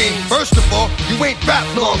the name. First of all, you ain't rap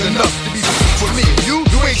long enough to be with me. You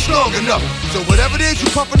ain't strong enough. So whatever it is you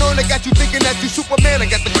puffin' on, they got you thinking that you Superman. I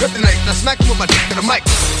got the kryptonite. Now smack you with my dick to the mic.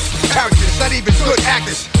 Characters, not even good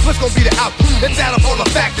actors. What's gonna be the outcome? Let's add up all the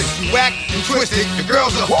factors. You whack, you twisted, the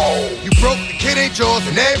girls are whoa. You broke, the kid ain't yours,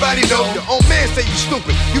 and everybody know. Your own man say you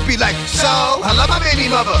stupid. You be like, so I love my baby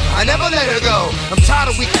mother. I never let her go. I'm tired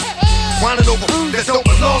of weak whining over that don't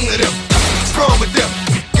belong to them. What's wrong with them?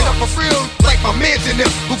 Get up for real, like my mans in them,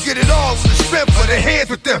 who get it all with the strength for their hands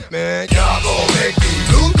with them. Man, y'all gon' make me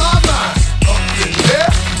lose my mind. Up in here,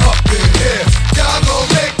 up in here. Y'all gon'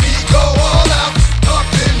 make me go all out.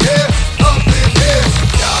 Up in here, up in here.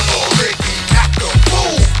 Y'all gon' make me act a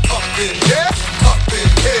fool. Up in here, up in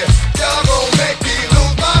here. Y'all gon' make me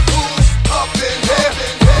lose my cool. Up in here,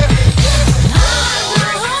 up in here.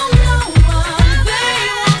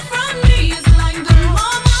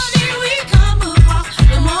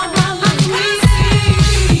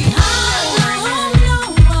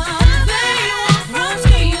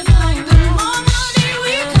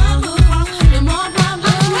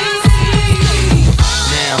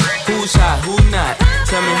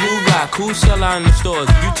 Tell me who rock, who sell out in the stores.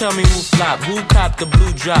 You tell me who flop, who cop the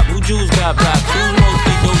blue drop, who jewels got blocks, who's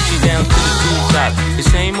mostly Dolce down to the blue top. The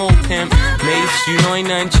same old pimp, Mace, you know ain't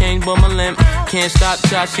nothing changed but my limp. Can't stop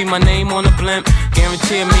till I see my name on the blimp.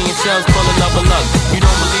 Guarantee a million sales full of love of luck. You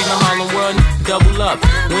don't believe in Harlem World, double up.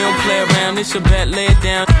 We don't play around, it's a bet, lay it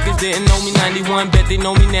down. Niggas didn't know me 91, bet they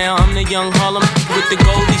know me now. I'm the young Harlem with the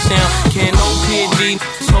Goldie sound. Can't no PD,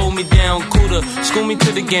 just hold me down. Cooler, school me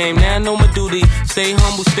to the game, now I know my duty. Stay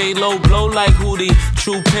humble, stay low, blow like Hootie.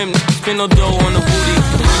 True pimp, spin no dough on the booty.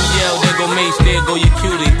 When you yell, there go Mace, there go your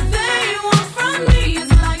cutie.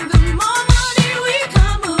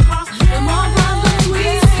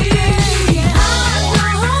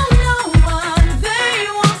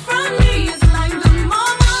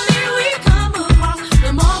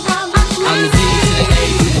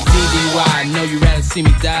 See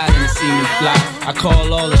me die than to see me fly. I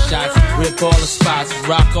call all the shots, rip all the spots,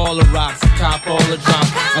 rock all the rocks. cop all the drop.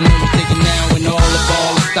 I know you're thinking now when all the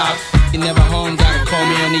ball is stopped. You never home, gotta call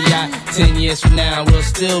me on the yacht. 10 years from now, we'll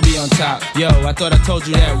still be on top. Yo, I thought I told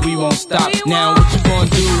you that we won't stop. Now what you gonna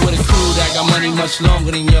do with a crew that got money much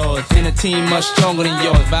longer than yours, and a team much stronger than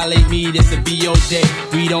yours? Violate me, this'll be your day.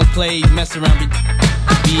 We don't play, mess around,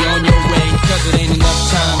 be on your way. Cause it ain't enough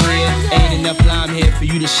time here, ain't enough lime here for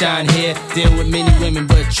you to shine here. Deal with many women,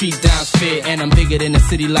 but treat down's fair. And I'm bigger than the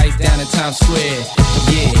city lights down in Times Square.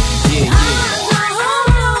 Yeah, yeah, yeah.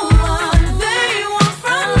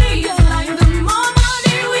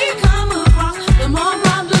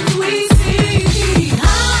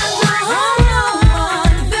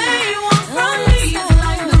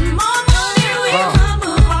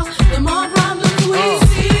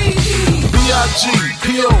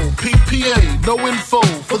 No info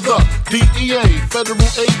for the DEA. Federal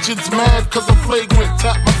agents mad cause I'm flagrant.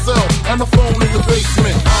 Tap myself and the phone in the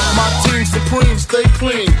basement. My team supreme, stay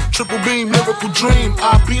clean. Triple beam, miracle dream.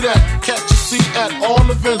 I be that. Catch a seat at all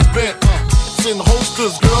events bent. In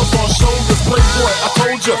holsters, girls on shoulders. Playboy, I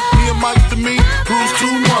told ya. Me and Mike to me, bruise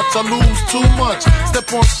too much. I lose too much. Step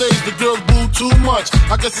on stage, the girls boo too much.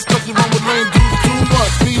 I guess it's cause you run with lame dudes too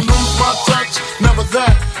much. Me lose my touch, never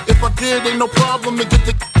that. If I did, ain't no problem to get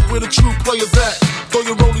the where the true players at. Throw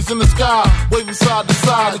your rollies in the sky, waving side to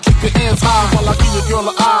side, and keep your hands high while I give your girl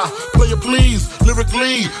an eye. Player please,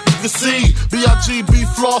 lyrically, you can see B.I.G.B.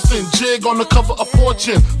 flossing, jig on the cover of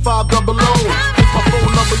Fortune, 500. It's my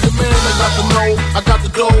phone number, your man, I got the know, I got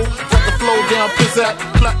the dough, got the flow down, pizzat,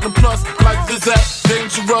 platinum plus, like Zizak,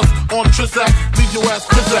 dangerous on Trizak, leave your ass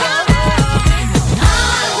pizzat.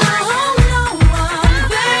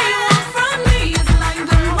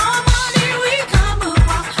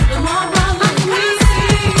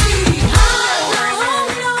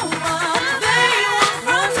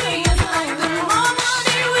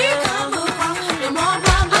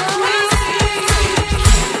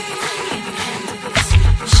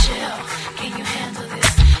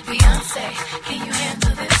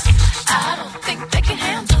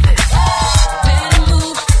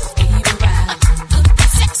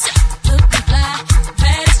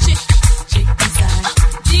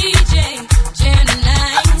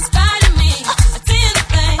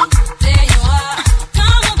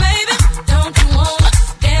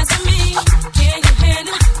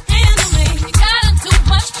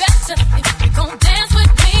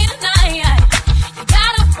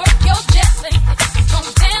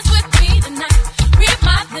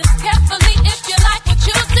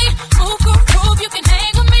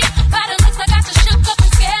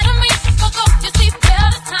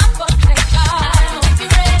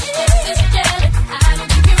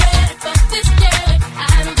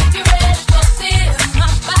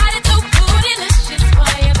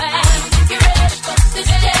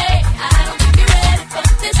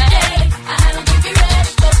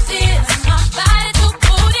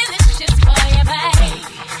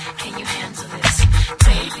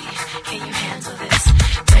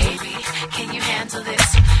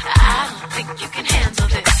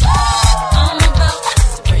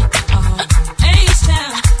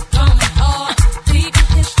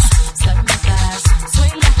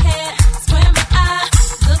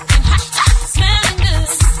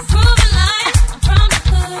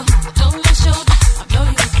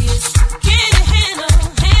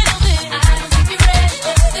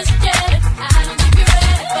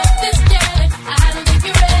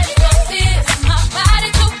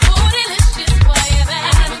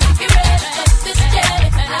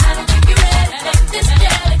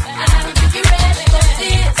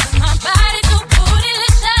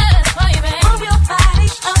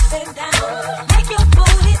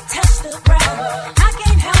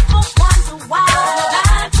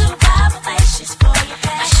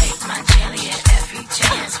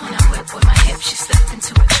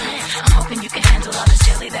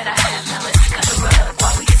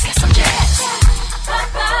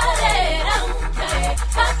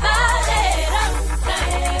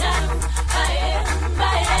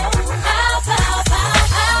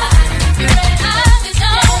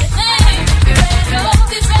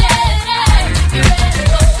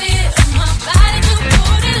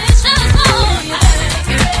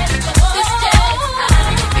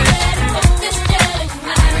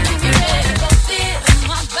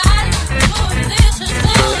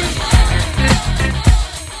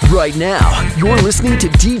 Right now, you're listening to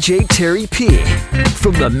DJ Terry P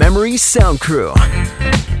from the Memory Sound Crew.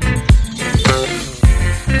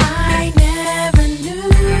 I never knew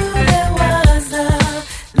there was a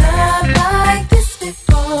love like this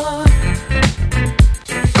before.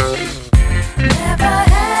 Never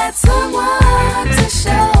had someone to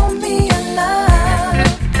show me a love.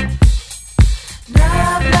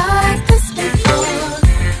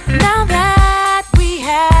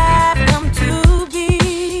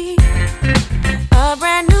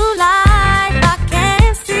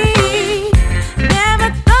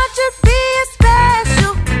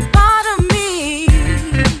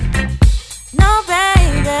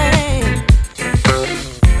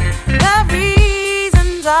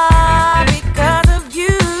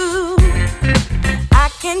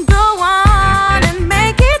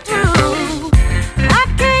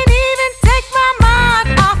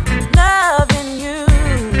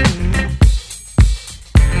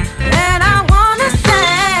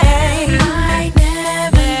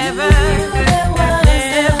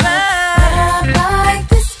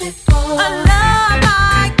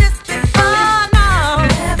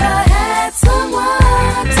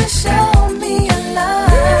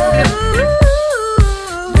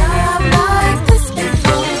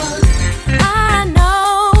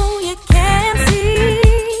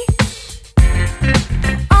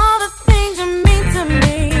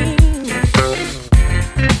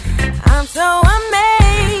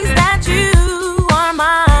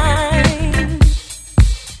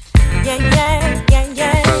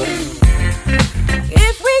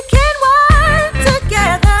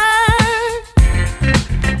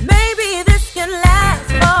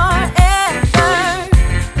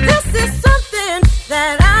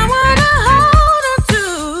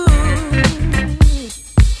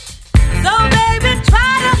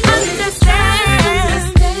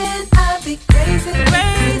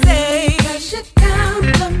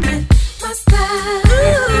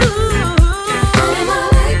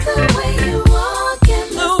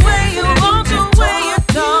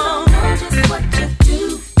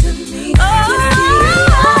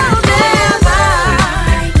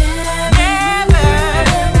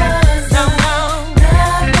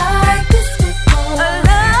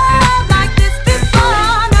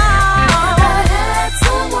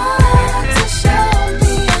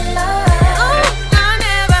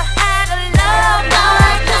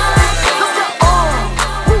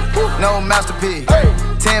 P.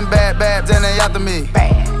 10 bad babs and they after me.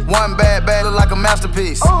 One bad bag look like a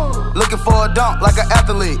masterpiece. Looking for a dunk like an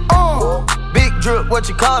athlete. Big drip, what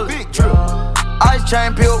you call it? Big drip. Ice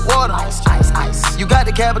chain, pure water. Ice. You got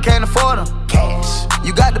the cab, but can't afford them. Cash.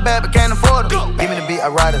 You got the bad, but can't afford them. Give me the beat, I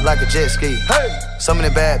ride it like a jet ski. Some of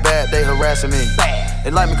the bad, they harassing me. They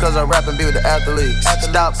like me cause I rap and be with the athletes.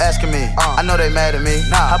 Stop asking me, I know they mad at me.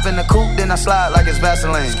 Hop in the coupe, then I slide like it's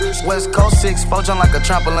Vaseline. West Coast 6, four jump like a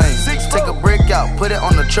trampoline. Take a brick out, put it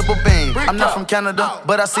on the triple beam. I'm not from Canada,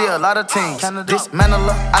 but I see a lot of teams. Dismantle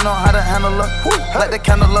her, I know how to handle her. Light the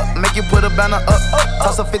candle up, make you put a banner up.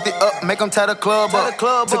 Toss a 50 up, make them tie the club up.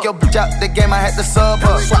 Took your bitch out the game, I had to sub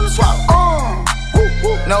her. Swap.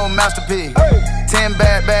 No masterpiece. 10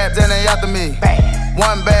 bad babs and they after me.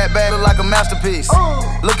 One bad bag look like a masterpiece.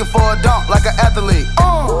 Looking for a dunk like an athlete.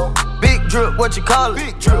 Big drip, what you call it?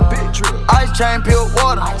 Big drip. Ice chain, pure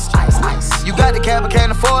water. Ice. You got the cab, but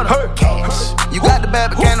can't afford it. Cash. You got the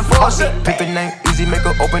bad, but can't afford it. Pick the name easy, make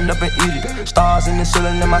her open up and eat it. Stars in the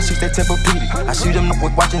ceiling in my seats, they Tempur-Pedic. I see them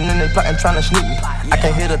watching and they plotting, trying to sneak me. I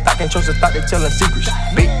can't hear the thought, can't trust the thought, they telling secrets.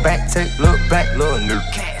 Big bank, take, look back, little nigga.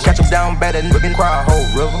 Catch them down bad and we can cry a whole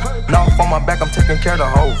river. Now on my back, I'm taking care of the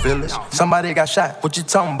whole village. Somebody got shot, what you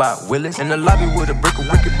talking about, Willis? In the lobby with a brick of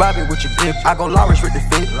Ricky Bobby with your bib. I go Lawrence with the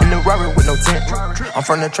fit, in the Rari with no tent. I'm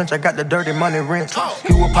from the trench, I got the dirty money rent.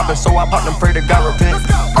 He was poppin', so I popped and pray to God repent.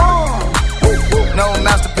 No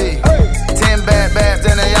masterpiece. 10 bad babs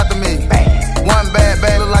and they after me. One bad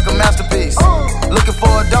bag look like a masterpiece. Looking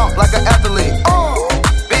for a dunk like an athlete.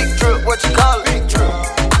 Big drip, what you call it? Big drip.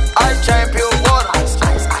 Ice chain, pure water. Ice.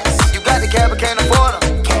 You got the cab, but can't afford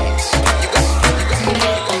them. Cash.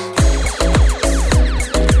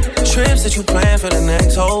 Trips that you plan for the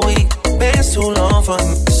next whole week. Bands too long for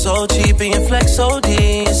me. So cheap and flex OD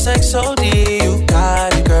and sex OD. You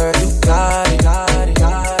got it, girl. You got it.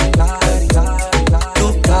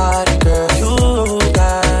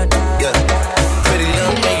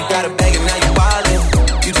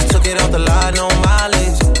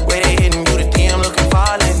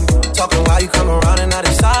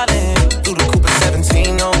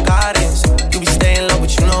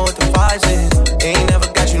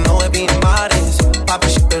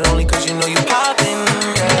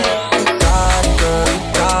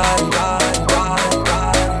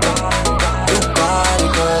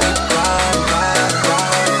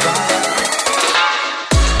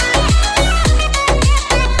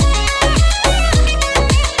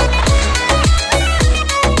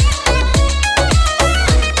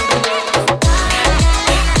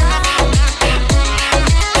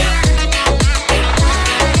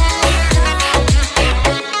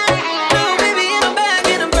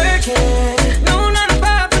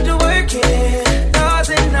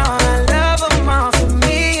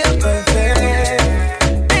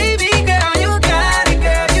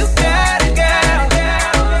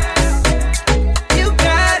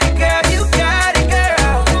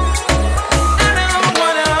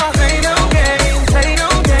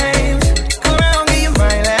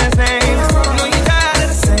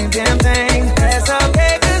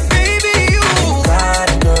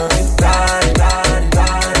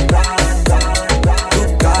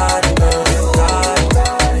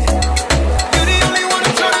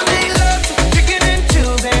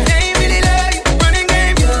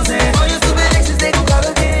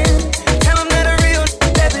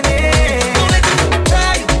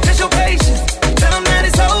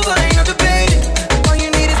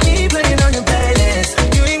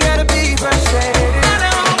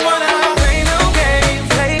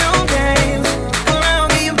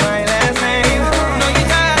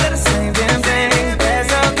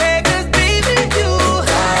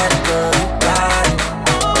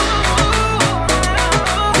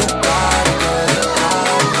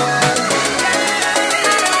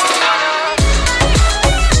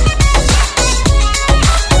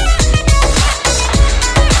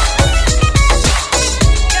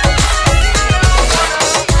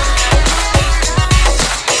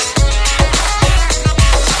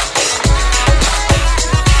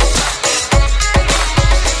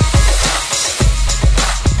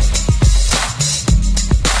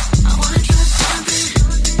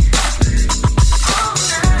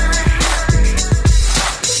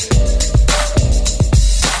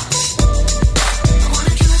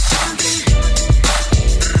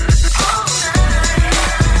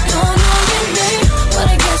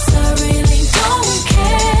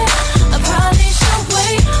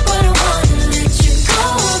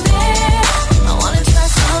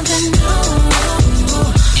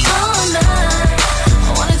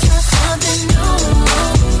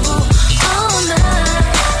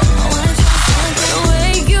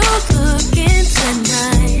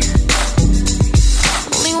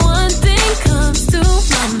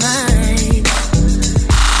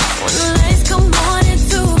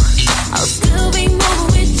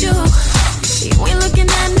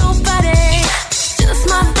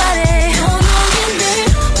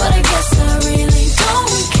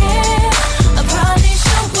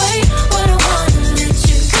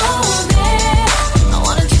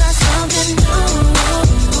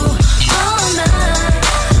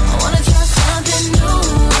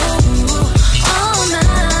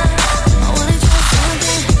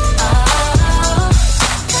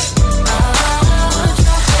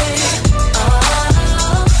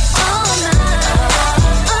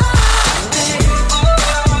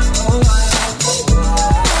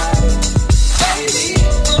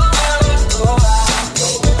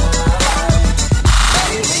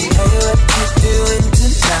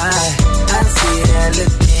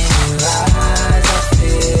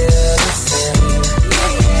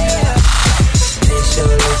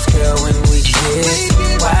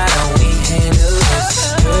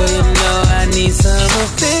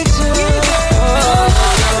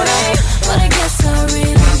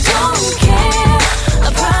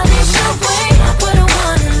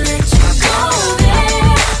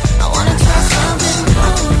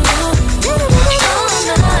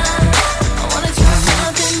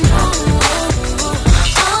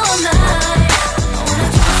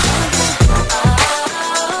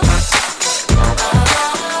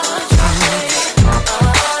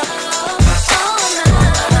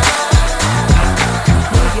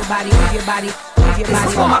 your This body.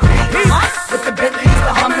 is for my peeps. With the Bentleys,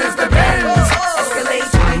 the Hummers, the Benz. Escalade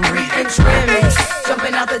 23-inch rims.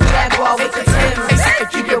 Jumping out the Jaguar with the Timbs. To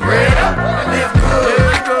keep your bread up and live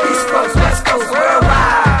good. East Coast, West Coast,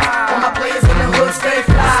 worldwide. All my players in the hood stay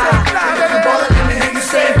fly. And if you ballin', let me hear you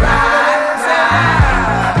say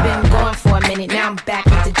I've been going for a minute, now I'm back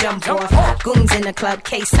with the jump off. Goons in the club,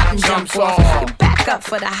 case something jump off. You back up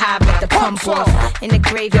for the high, but the pump off. In the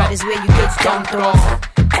graveyard is where you get dumped off.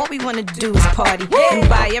 All we wanna do is party and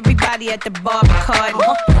buy everybody at the bar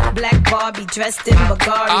Bacardi. Black Barbie dressed in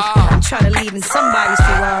Bulgari. I'm tryna leave in somebody's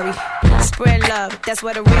Ferrari. Spread love, that's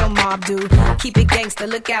what a real mob do. Keep it gangster,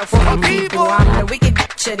 look out for the people. I'm the wicked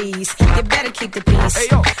bitch of these. You better keep the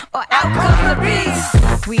peace, or out comes the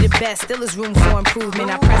beast. We the best, still is room for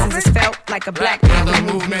improvement. Our presence is felt like a Black Panther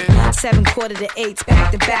movement. 7 quarter to 8,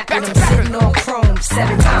 back to back with them sitting on chrome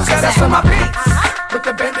 7 times. So that's for my peeps. With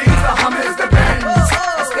the Bentleys, the Hummers, the Benz.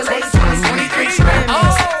 Escalade 23-inch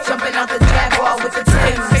rims. Jumping out the Jaguar with the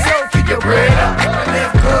Timbs. Keep your bread up and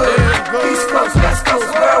live good. East Coast, West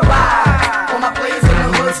Coast, worldwide. All my players in the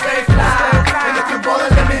hood stay fly. And if you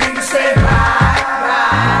ballin', let me hear you say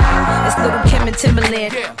ride. It's Little Kim and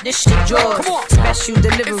Timberland. This shit yours. Special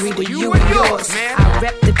delivery to you and yours. I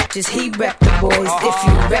rep the bitches, he rep the boys. If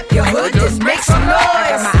you rep your hood, just make some noise. I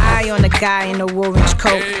got my eye on the guy in the orange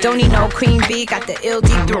coat. Don't need no cream bee, got the ill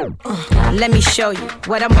deep throat. Let me show you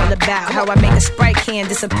what I'm all about. How I make a Sprite can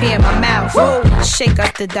disappear in my mouth. Shake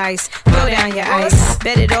up the dice, throw down your ice.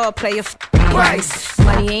 Bet it all, play a price.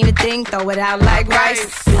 Money ain't a thing, throw it out like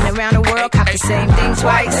rice. Been around the world, cop the same thing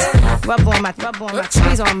twice. Rub on my,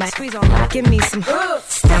 squeeze on my. Give me some,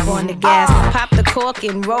 step on the gas. Pop the cork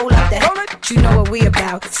and roll up that. You know what we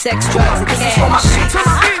about, sex, drugs, and cash.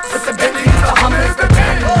 With the Bentleys, the Hummers, the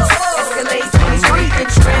Benz. Escalade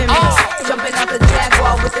 23-inch rims. Jumping out the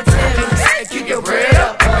Jaguar with the Timbs. Keep your bread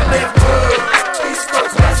up and live good. East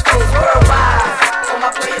Coast, West Coast, worldwide. All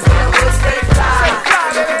my players in the hood stay fly.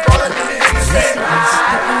 And if you ballin', let me hear you say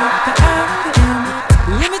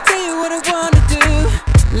Let me tell you what I wanna do.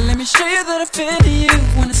 Let me show you that I feel you.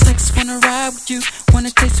 Wanna sex, wanna ride with you.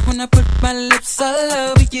 Wanna taste when I put my lips all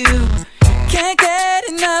over you. Can't get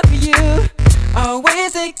enough of you.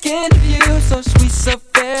 Always thinking of you. So sweet, so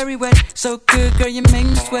very wet. So good, girl, you make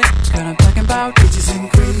me sweat. Girl, I'm talking about peaches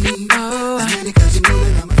and cream. Oh, because you know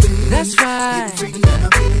that I'm a fiend. That's right. Getting freaky on my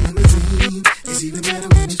baby limousine. It's even better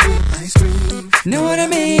when it's with ice cream. Know what I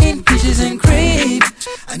mean? Peaches and cream.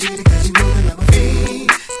 I need it cause you know that I'm a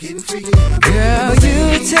fiend. Getting freaky on my baby limousine. Girl,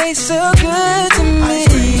 you taste so good to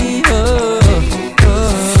me. Oh,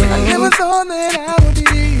 oh. I never thought that I would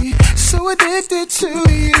be so addicted to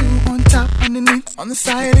you. On top, underneath, on the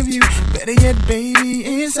side of you. Better yet, baby,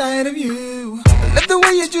 inside of you. I love the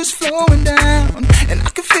way you're just flowing down. And I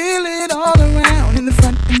can feel it all around. In the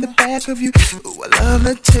front, in the back of you. Ooh, I love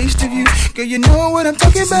the taste of you. Girl, you know what I'm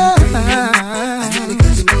talking about. I need it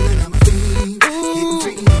cause you know that I'm a fiend. Getting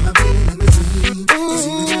freaky on my baby limousine. It's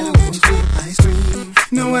even better when it's with ice cream.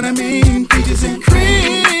 Know what I mean? Peaches and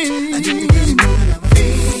cream. I need it cause you know that I'm a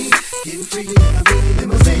fiend. Getting freaky on my baby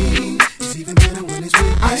limousine. It's even better when it's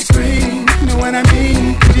with ice cream. Know what I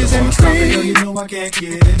mean? Peaches and cream. Girl, you know I can't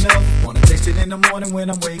get enough. Wanna taste it in the morning when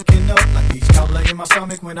I'm waking up. Like peach cobbler in my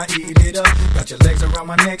stomach when I eat it up. Got your legs around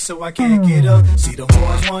my neck so I can't get up. See the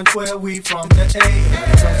boys 112, we from the A. When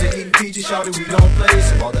it comes to eating peaches, shawty, we don't play.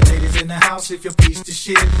 So all the ladies in the house, if you're piece to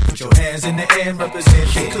shit, put your hands in the air and represent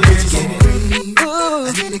the clear.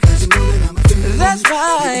 Ooh, that's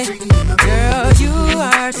right. Girl, you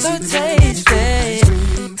are so tasty.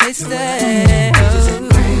 Tasty.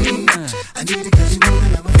 I need it cause you know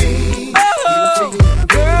that I'm a fiend. Oh,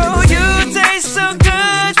 girl, you taste so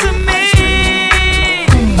good to me.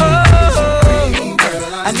 Oh,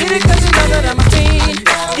 I need it cause you know that I'm a fiend.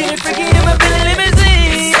 Get it freaky in my Billy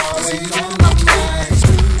limousine.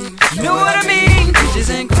 You know what I mean? Peaches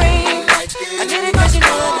and cream. I need it cause you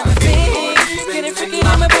know that I'm a fiend. Get it freaky in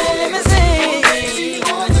my Billy limousine.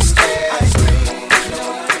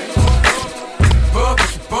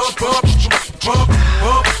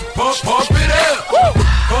 Pump it up.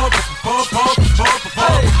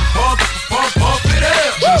 Pump it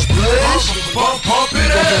up. Just pump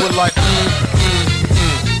it up. Like,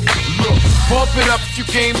 Look, pump it up if you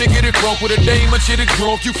came to get it drunk. With a dame and shit it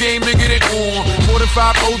drunk, you came to get it on. More than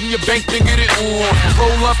 5 O's in your bank to get it on.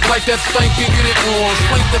 Roll up like that stank and get it on.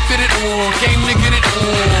 Spank to fit it on. Came to get it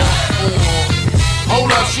on. Hold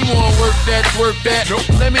up, she wanna work that, twerk that. Nope.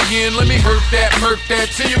 Let me in, let me hurt that, murk that.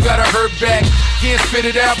 Till you gotta hurt back. Can't spit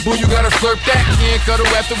it out, boo, you gotta slurp that. Can't cuddle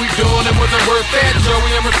after we done, it wasn't worth that.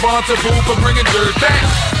 Joey, I'm responsible for bringing dirt back.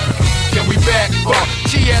 and we back.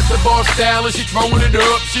 She at the bar style and she throwing it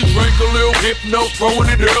up. She drink a little hypno, throwing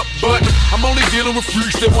it up. But I'm only dealing with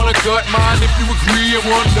freaks that wanna cut mine. If you agree and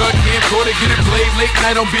want nut, can't go to get it played late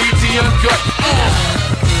night on BT Uncut.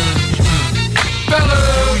 Fella,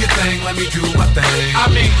 do your thing, let me do my thing.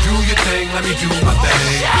 I mean, do your thing, let me do my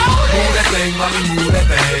thing. Move that thing, mommy, move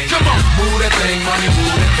that thing. Come on, move that thing, mommy,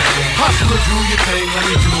 move that thing. Hustler, do your thing, let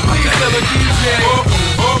me do my thing. Tell a DJ,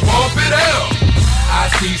 bump it out. I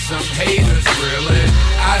see some haters grilling.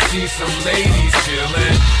 I see some ladies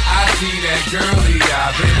chilling. I see that girlie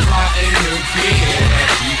I've been plotting to get.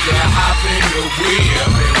 And she can hop in the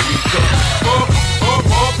whip and we come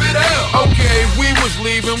bump it out. Okay, we was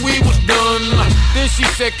leaving, we was done. Then she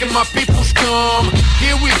said, can my peoples come?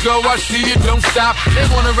 Here we go, I see you, don't stop. They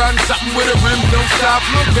wanna ride in something with a rim, don't stop.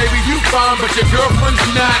 Look, baby, you fine, but your girlfriend's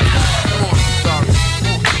not.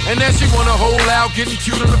 And then she wanna hold out, getting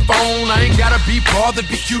cute on the phone. I ain't gotta be bothered,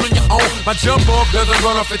 be cute on your own. My jump off doesn't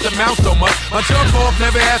run off at the mouth so much. My jump off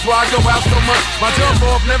never asks why I go out so much. My jump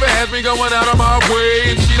off never has me going out of my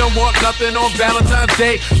way. And she don't want nothing on Valentine's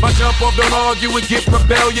Day. My jump off don't argue and get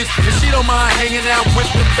rebellious. And she don't mind hanging out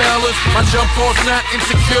with the fellas. My jump off's not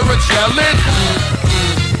insecure or jealous.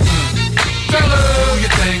 Fella, do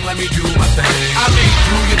your thing, let me do my thing. I mean,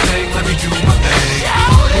 do your thing, let me do my thing.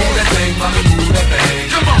 Move that thing, mommy, move that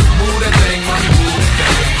thing. Come on, move that thing, mommy, move that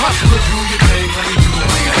thing. Hustler, do your thing, let me do my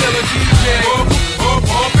thing. Tell a DJ,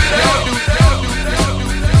 bump it out.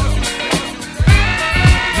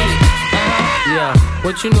 Yeah,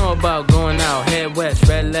 what you know about going out? Head west,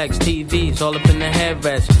 red legs, TVs, all up in the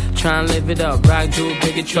headrest. Try and live it up, rock jewel,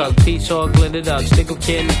 bigger truck, piece all glittered up, stick a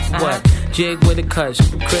kid, what? Jig with a cut,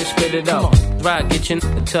 Chris spit it up. Rock, get your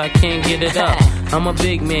till I can't get it up. I'm a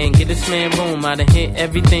big man, get this man room. I done hit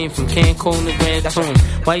everything from Cancun to Grand Tune.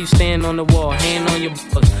 Why you stand on the wall, hand on your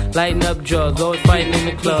balls, lighting up drugs, always fighting in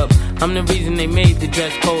the club. I'm the reason they made the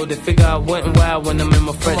dress code. They figure I went wild when I'm in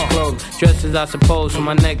my fresh clothes. Dresses I suppose, from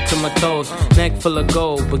my neck to my toes. Neck full of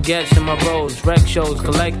gold, baguettes in my rolls. Rec shows,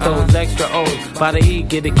 collect those extra O's. By the E,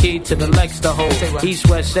 get a key to the Lex to hold. East,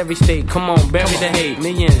 west, every state, come on, bury the hate.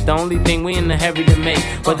 Millions, the only thing we in the hurry to make.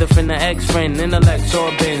 Whether from the ex-friend, intellect,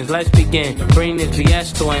 or bins. Let's begin, bring this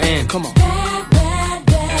BS to an end. Come on. Bad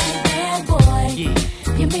boy. Yeah.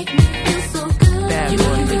 You make me feel so good. Bad you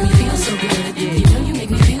know you make me feel so good. Yeah. You know you make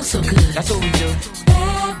me feel so good. That's what we do.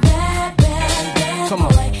 Bad Come on.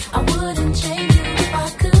 boy. I wouldn't change you if I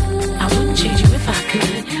could. I wouldn't change you if I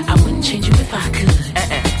could. I wouldn't change you if I could.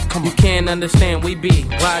 You can't understand, we be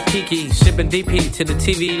Waikiki, sipping DP to the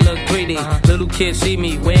TV look pretty. Little kids see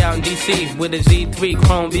me way out in DC with a Z3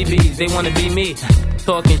 Chrome BBs. They wanna be me.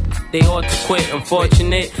 Talking, they ought to quit.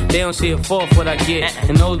 Unfortunate, they don't see a fourth what I get.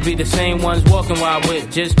 And those be the same ones walking while I whip.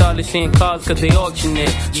 Just started seeing cars cause they auction it.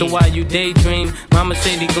 So while you daydream, mama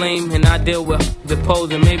say they gleam. And I deal with the pose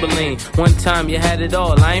and Maybelline. One time you had it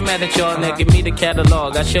all. I ain't mad at y'all, now give me the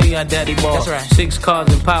catalog. I show you how daddy ball. That's right. 6 cars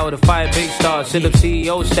and power to 5 big stars. Sit up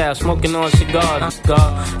CEO style, smoking on cigars.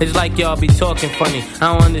 God, it's like y'all be talking funny.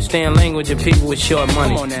 I don't understand language of people with short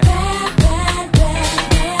money. Come on now. Bad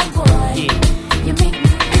boy. Yeah. You make me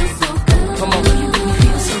feel so good. Come on. You know you make me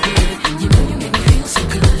feel so good. You know you make me feel so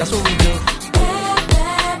good. That's what we do.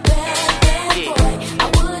 Bad boy. I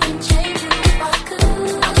wouldn't change you if I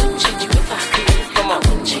could. I wouldn't change you if I could. Come on. I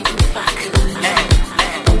wouldn't change you if I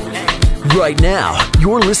could. Right now,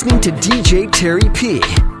 you're listening to DJ Terry P.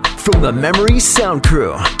 from the Memory Sound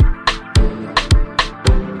Crew.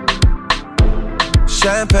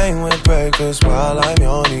 Champagne with breakfast while I'm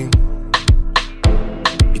yawning.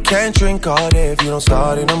 You can't drink all day if you don't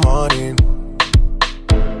start in the morning.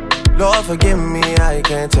 Lord forgive me, I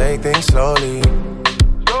can't take things slowly.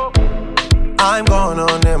 I'm going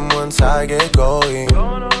on them once I get going.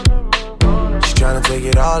 She's trying to take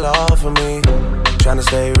it all off of me, trying to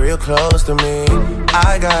stay real close to me.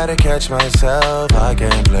 I gotta catch myself, I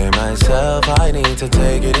can't blame myself. I need to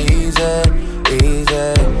take it easy,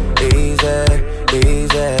 easy, easy,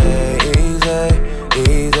 easy, easy,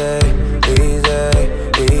 easy,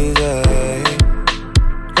 easy.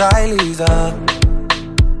 Riley's up,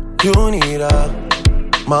 you need up,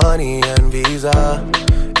 money and visa,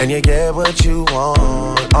 and you get what you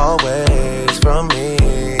want always from me.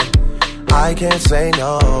 I can't say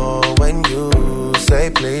no when you say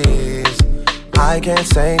please. I can't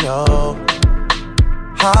say no.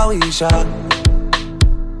 Howisha,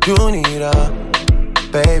 you need a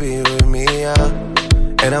baby with me,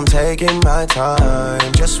 and I'm taking my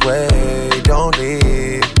time. Just wait, don't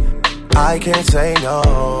leave. I can't say no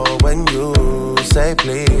when you say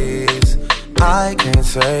please. I can't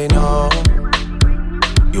say no.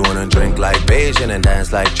 You wanna drink like Beijing and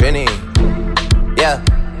dance like Trini? Yeah.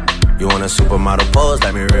 You want a supermodel pose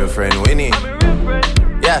like my real friend Winnie?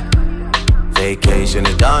 Yeah. Vacation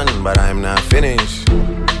is done, but I'm not finished.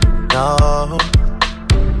 No.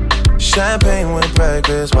 Champagne with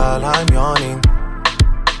breakfast while I'm yawning.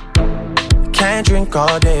 Can't drink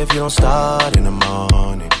all day if you don't start in the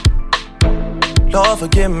morning. Lord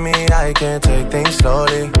forgive me, I can't take things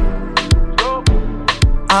slowly.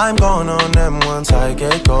 I'm going on them once I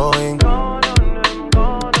get going.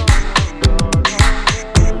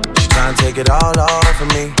 She tryna take it all off of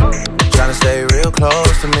me, tryna stay real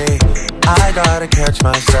close to me. I gotta catch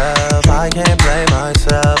myself, I can't blame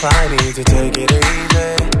myself. I need to take it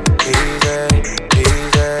easy, easy,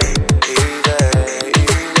 easy.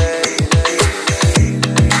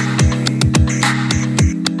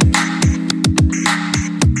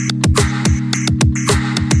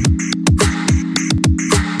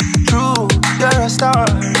 You're a star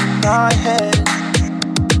in my head.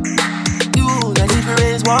 You that need to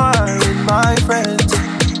raise war with my friends.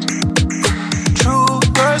 True,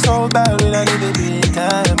 you're so bad when I need to be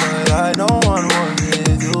time, but I don't want war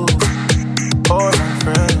with you or my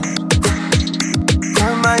friends.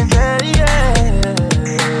 You're my best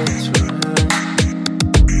friend.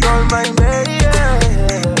 You're my best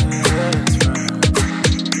friend.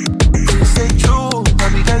 You say true, but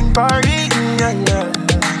we can party, yeah.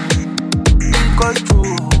 Cause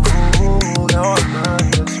true, you're my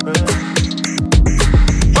best friend.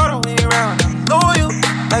 All the way around, I'm loyal.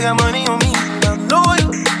 I got money on me, I'm loyal.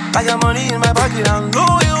 I got money in my pocket, I'm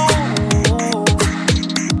loyal.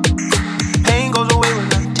 Pain goes away when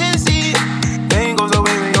I'm tipsy. Pain goes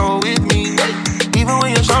away when you're with me. Even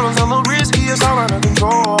when your shoulders a little risky, it's all under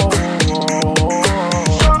control.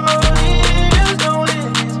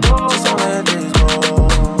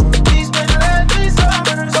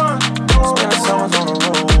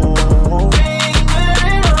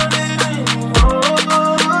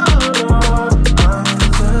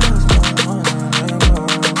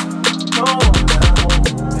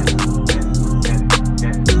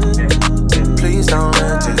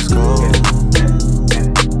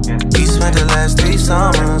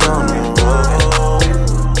 Summers on the road.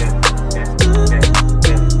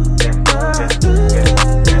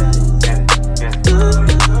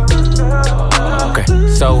 Okay,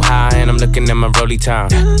 so high and I'm looking at my rollie time.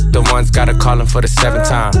 The one's gotta callin' for the 7th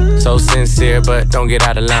time. So sincere, but don't get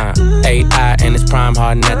out of line. 8-eye and it's prime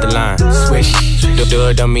hardin' at the line. Swish, do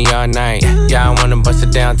it on me all night. Yeah, I wanna bust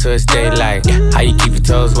it down till it's daylight. How you keep your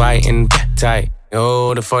toes white and tight?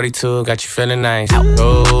 Oh, the 42 got you feeling nice.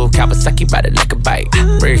 Oh, Kawasaki bout it like a bike.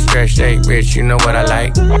 Rich, stretch, shake, rich, you know what I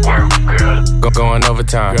like. Work, girl. Going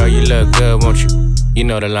overtime. Girl, you look good, won't you? You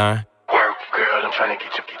know the line. Work, girl, I'm tryna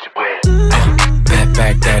get you wet.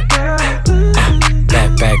 Back that.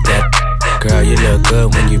 Back that. Girl, you look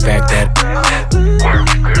good when you back that. Work,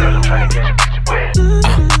 girl, I'm tryna get you wet.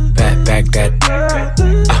 Back that.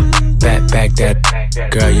 Back that.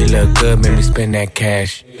 Girl, you look good, make me spend that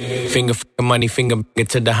cash. Finger money, finger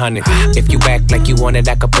to the 100. If you act like you want it,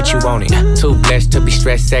 I can put you on it. Too blessed to be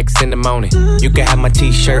stressed, sex in the morning. You can have my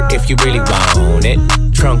t-shirt if you really want it.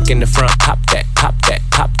 Trunk in the front, pop that, pop that,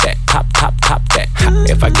 pop that, pop that.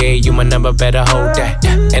 If I gave you my number, better hold that.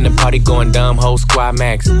 And the party going dumb, whole squad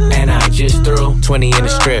max. And I just threw 20 in the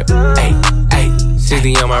strip. Ay,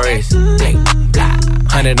 60 on my wrist.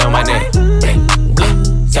 100 on my neck.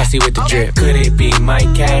 Saucy with the drip. Could it be my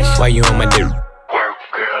cash? Why you on my dip? Work,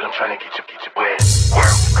 girl, I'm tryna get you wet.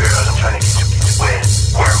 Work, girl, I'm tryna get you wet.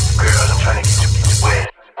 Work, girl, I'm tryna get you wet.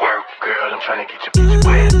 Work, girl, I'm tryna get you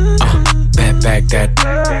wet. Back that.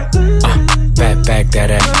 Back that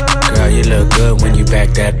ass. Girl, you look good when you back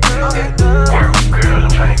that. Work, girl, I'm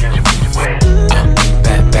tryna get you wet.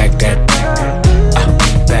 Back that.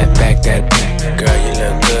 Back that. Girl, you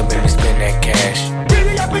look good, make me spend that cash.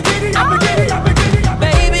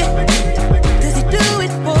 Baby, does he do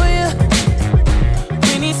it for you?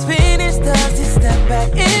 When he's finished, does he step back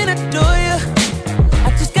and adore you? I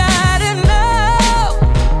just gotta know,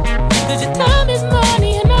 'cause your time is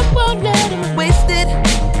money and I won't let him waste it.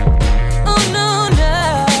 Oh no,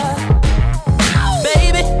 no.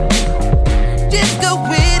 Baby,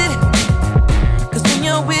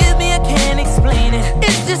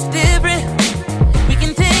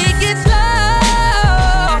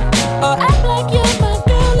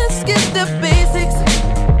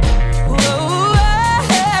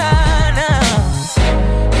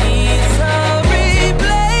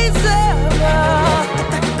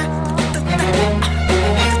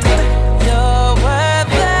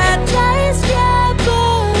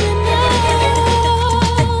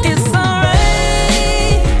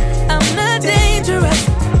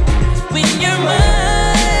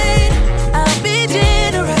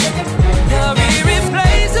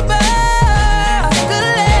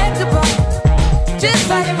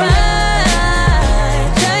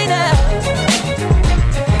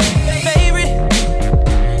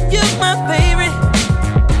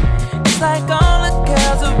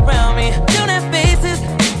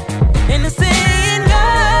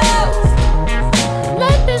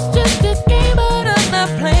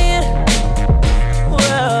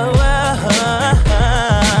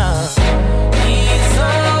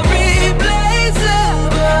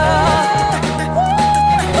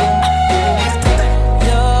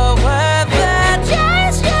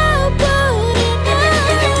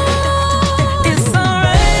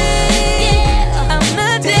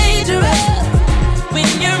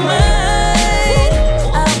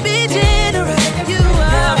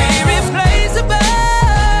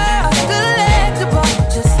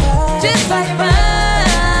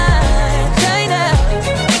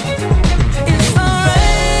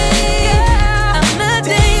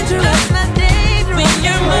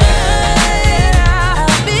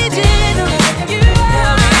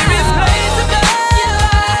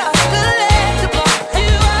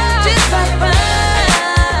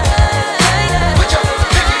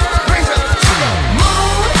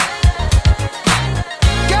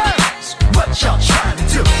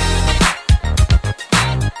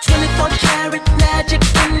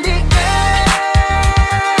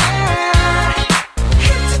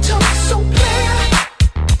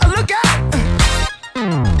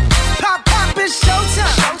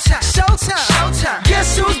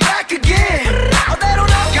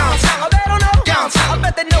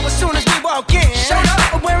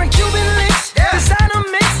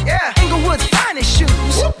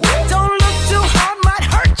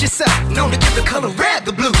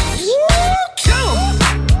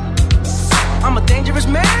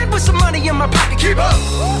 up.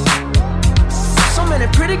 So many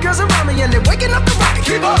pretty girls around me and they're waking up the rocket.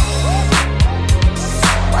 Keep up.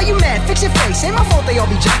 Why you mad? Fix your face. Ain't my fault they all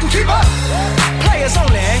be jocking. Keep up. Players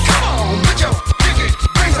only. Come on, put your pinky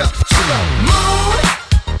rings up to the moon.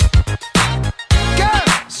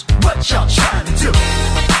 Girls, what y'all trying to do?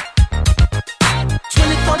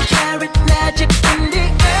 24 karat magic in the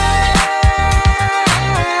air.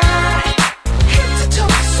 Head to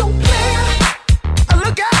toe, so clear.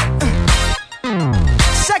 Look out.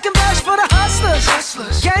 Second verse for the hustlers,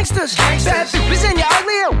 gangsters, bad bitches and your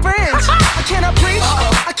ugly old friends. I cannot preach,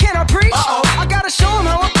 I cannot preach. I gotta show them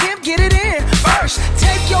how I pimp, get it in. First,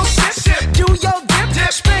 take your sip, do your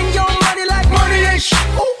dip, spend your money like money ain't shit.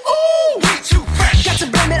 Ooh, ooh, we too fresh. Got to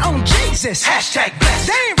blame it on Jesus. Hashtag blessed.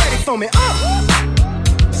 They ain't ready for me.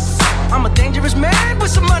 I'm a dangerous man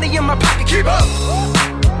with some money in my pocket. Keep up.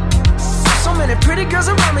 So many pretty girls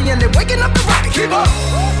around me and they're waking up the rocket. Keep up.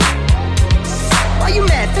 Why you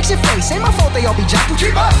mad? Fix your face. Ain't my fault they all be jocking.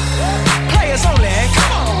 Keep up. Players only.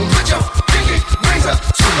 Come on, put your pinky rings up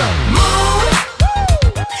to the moon.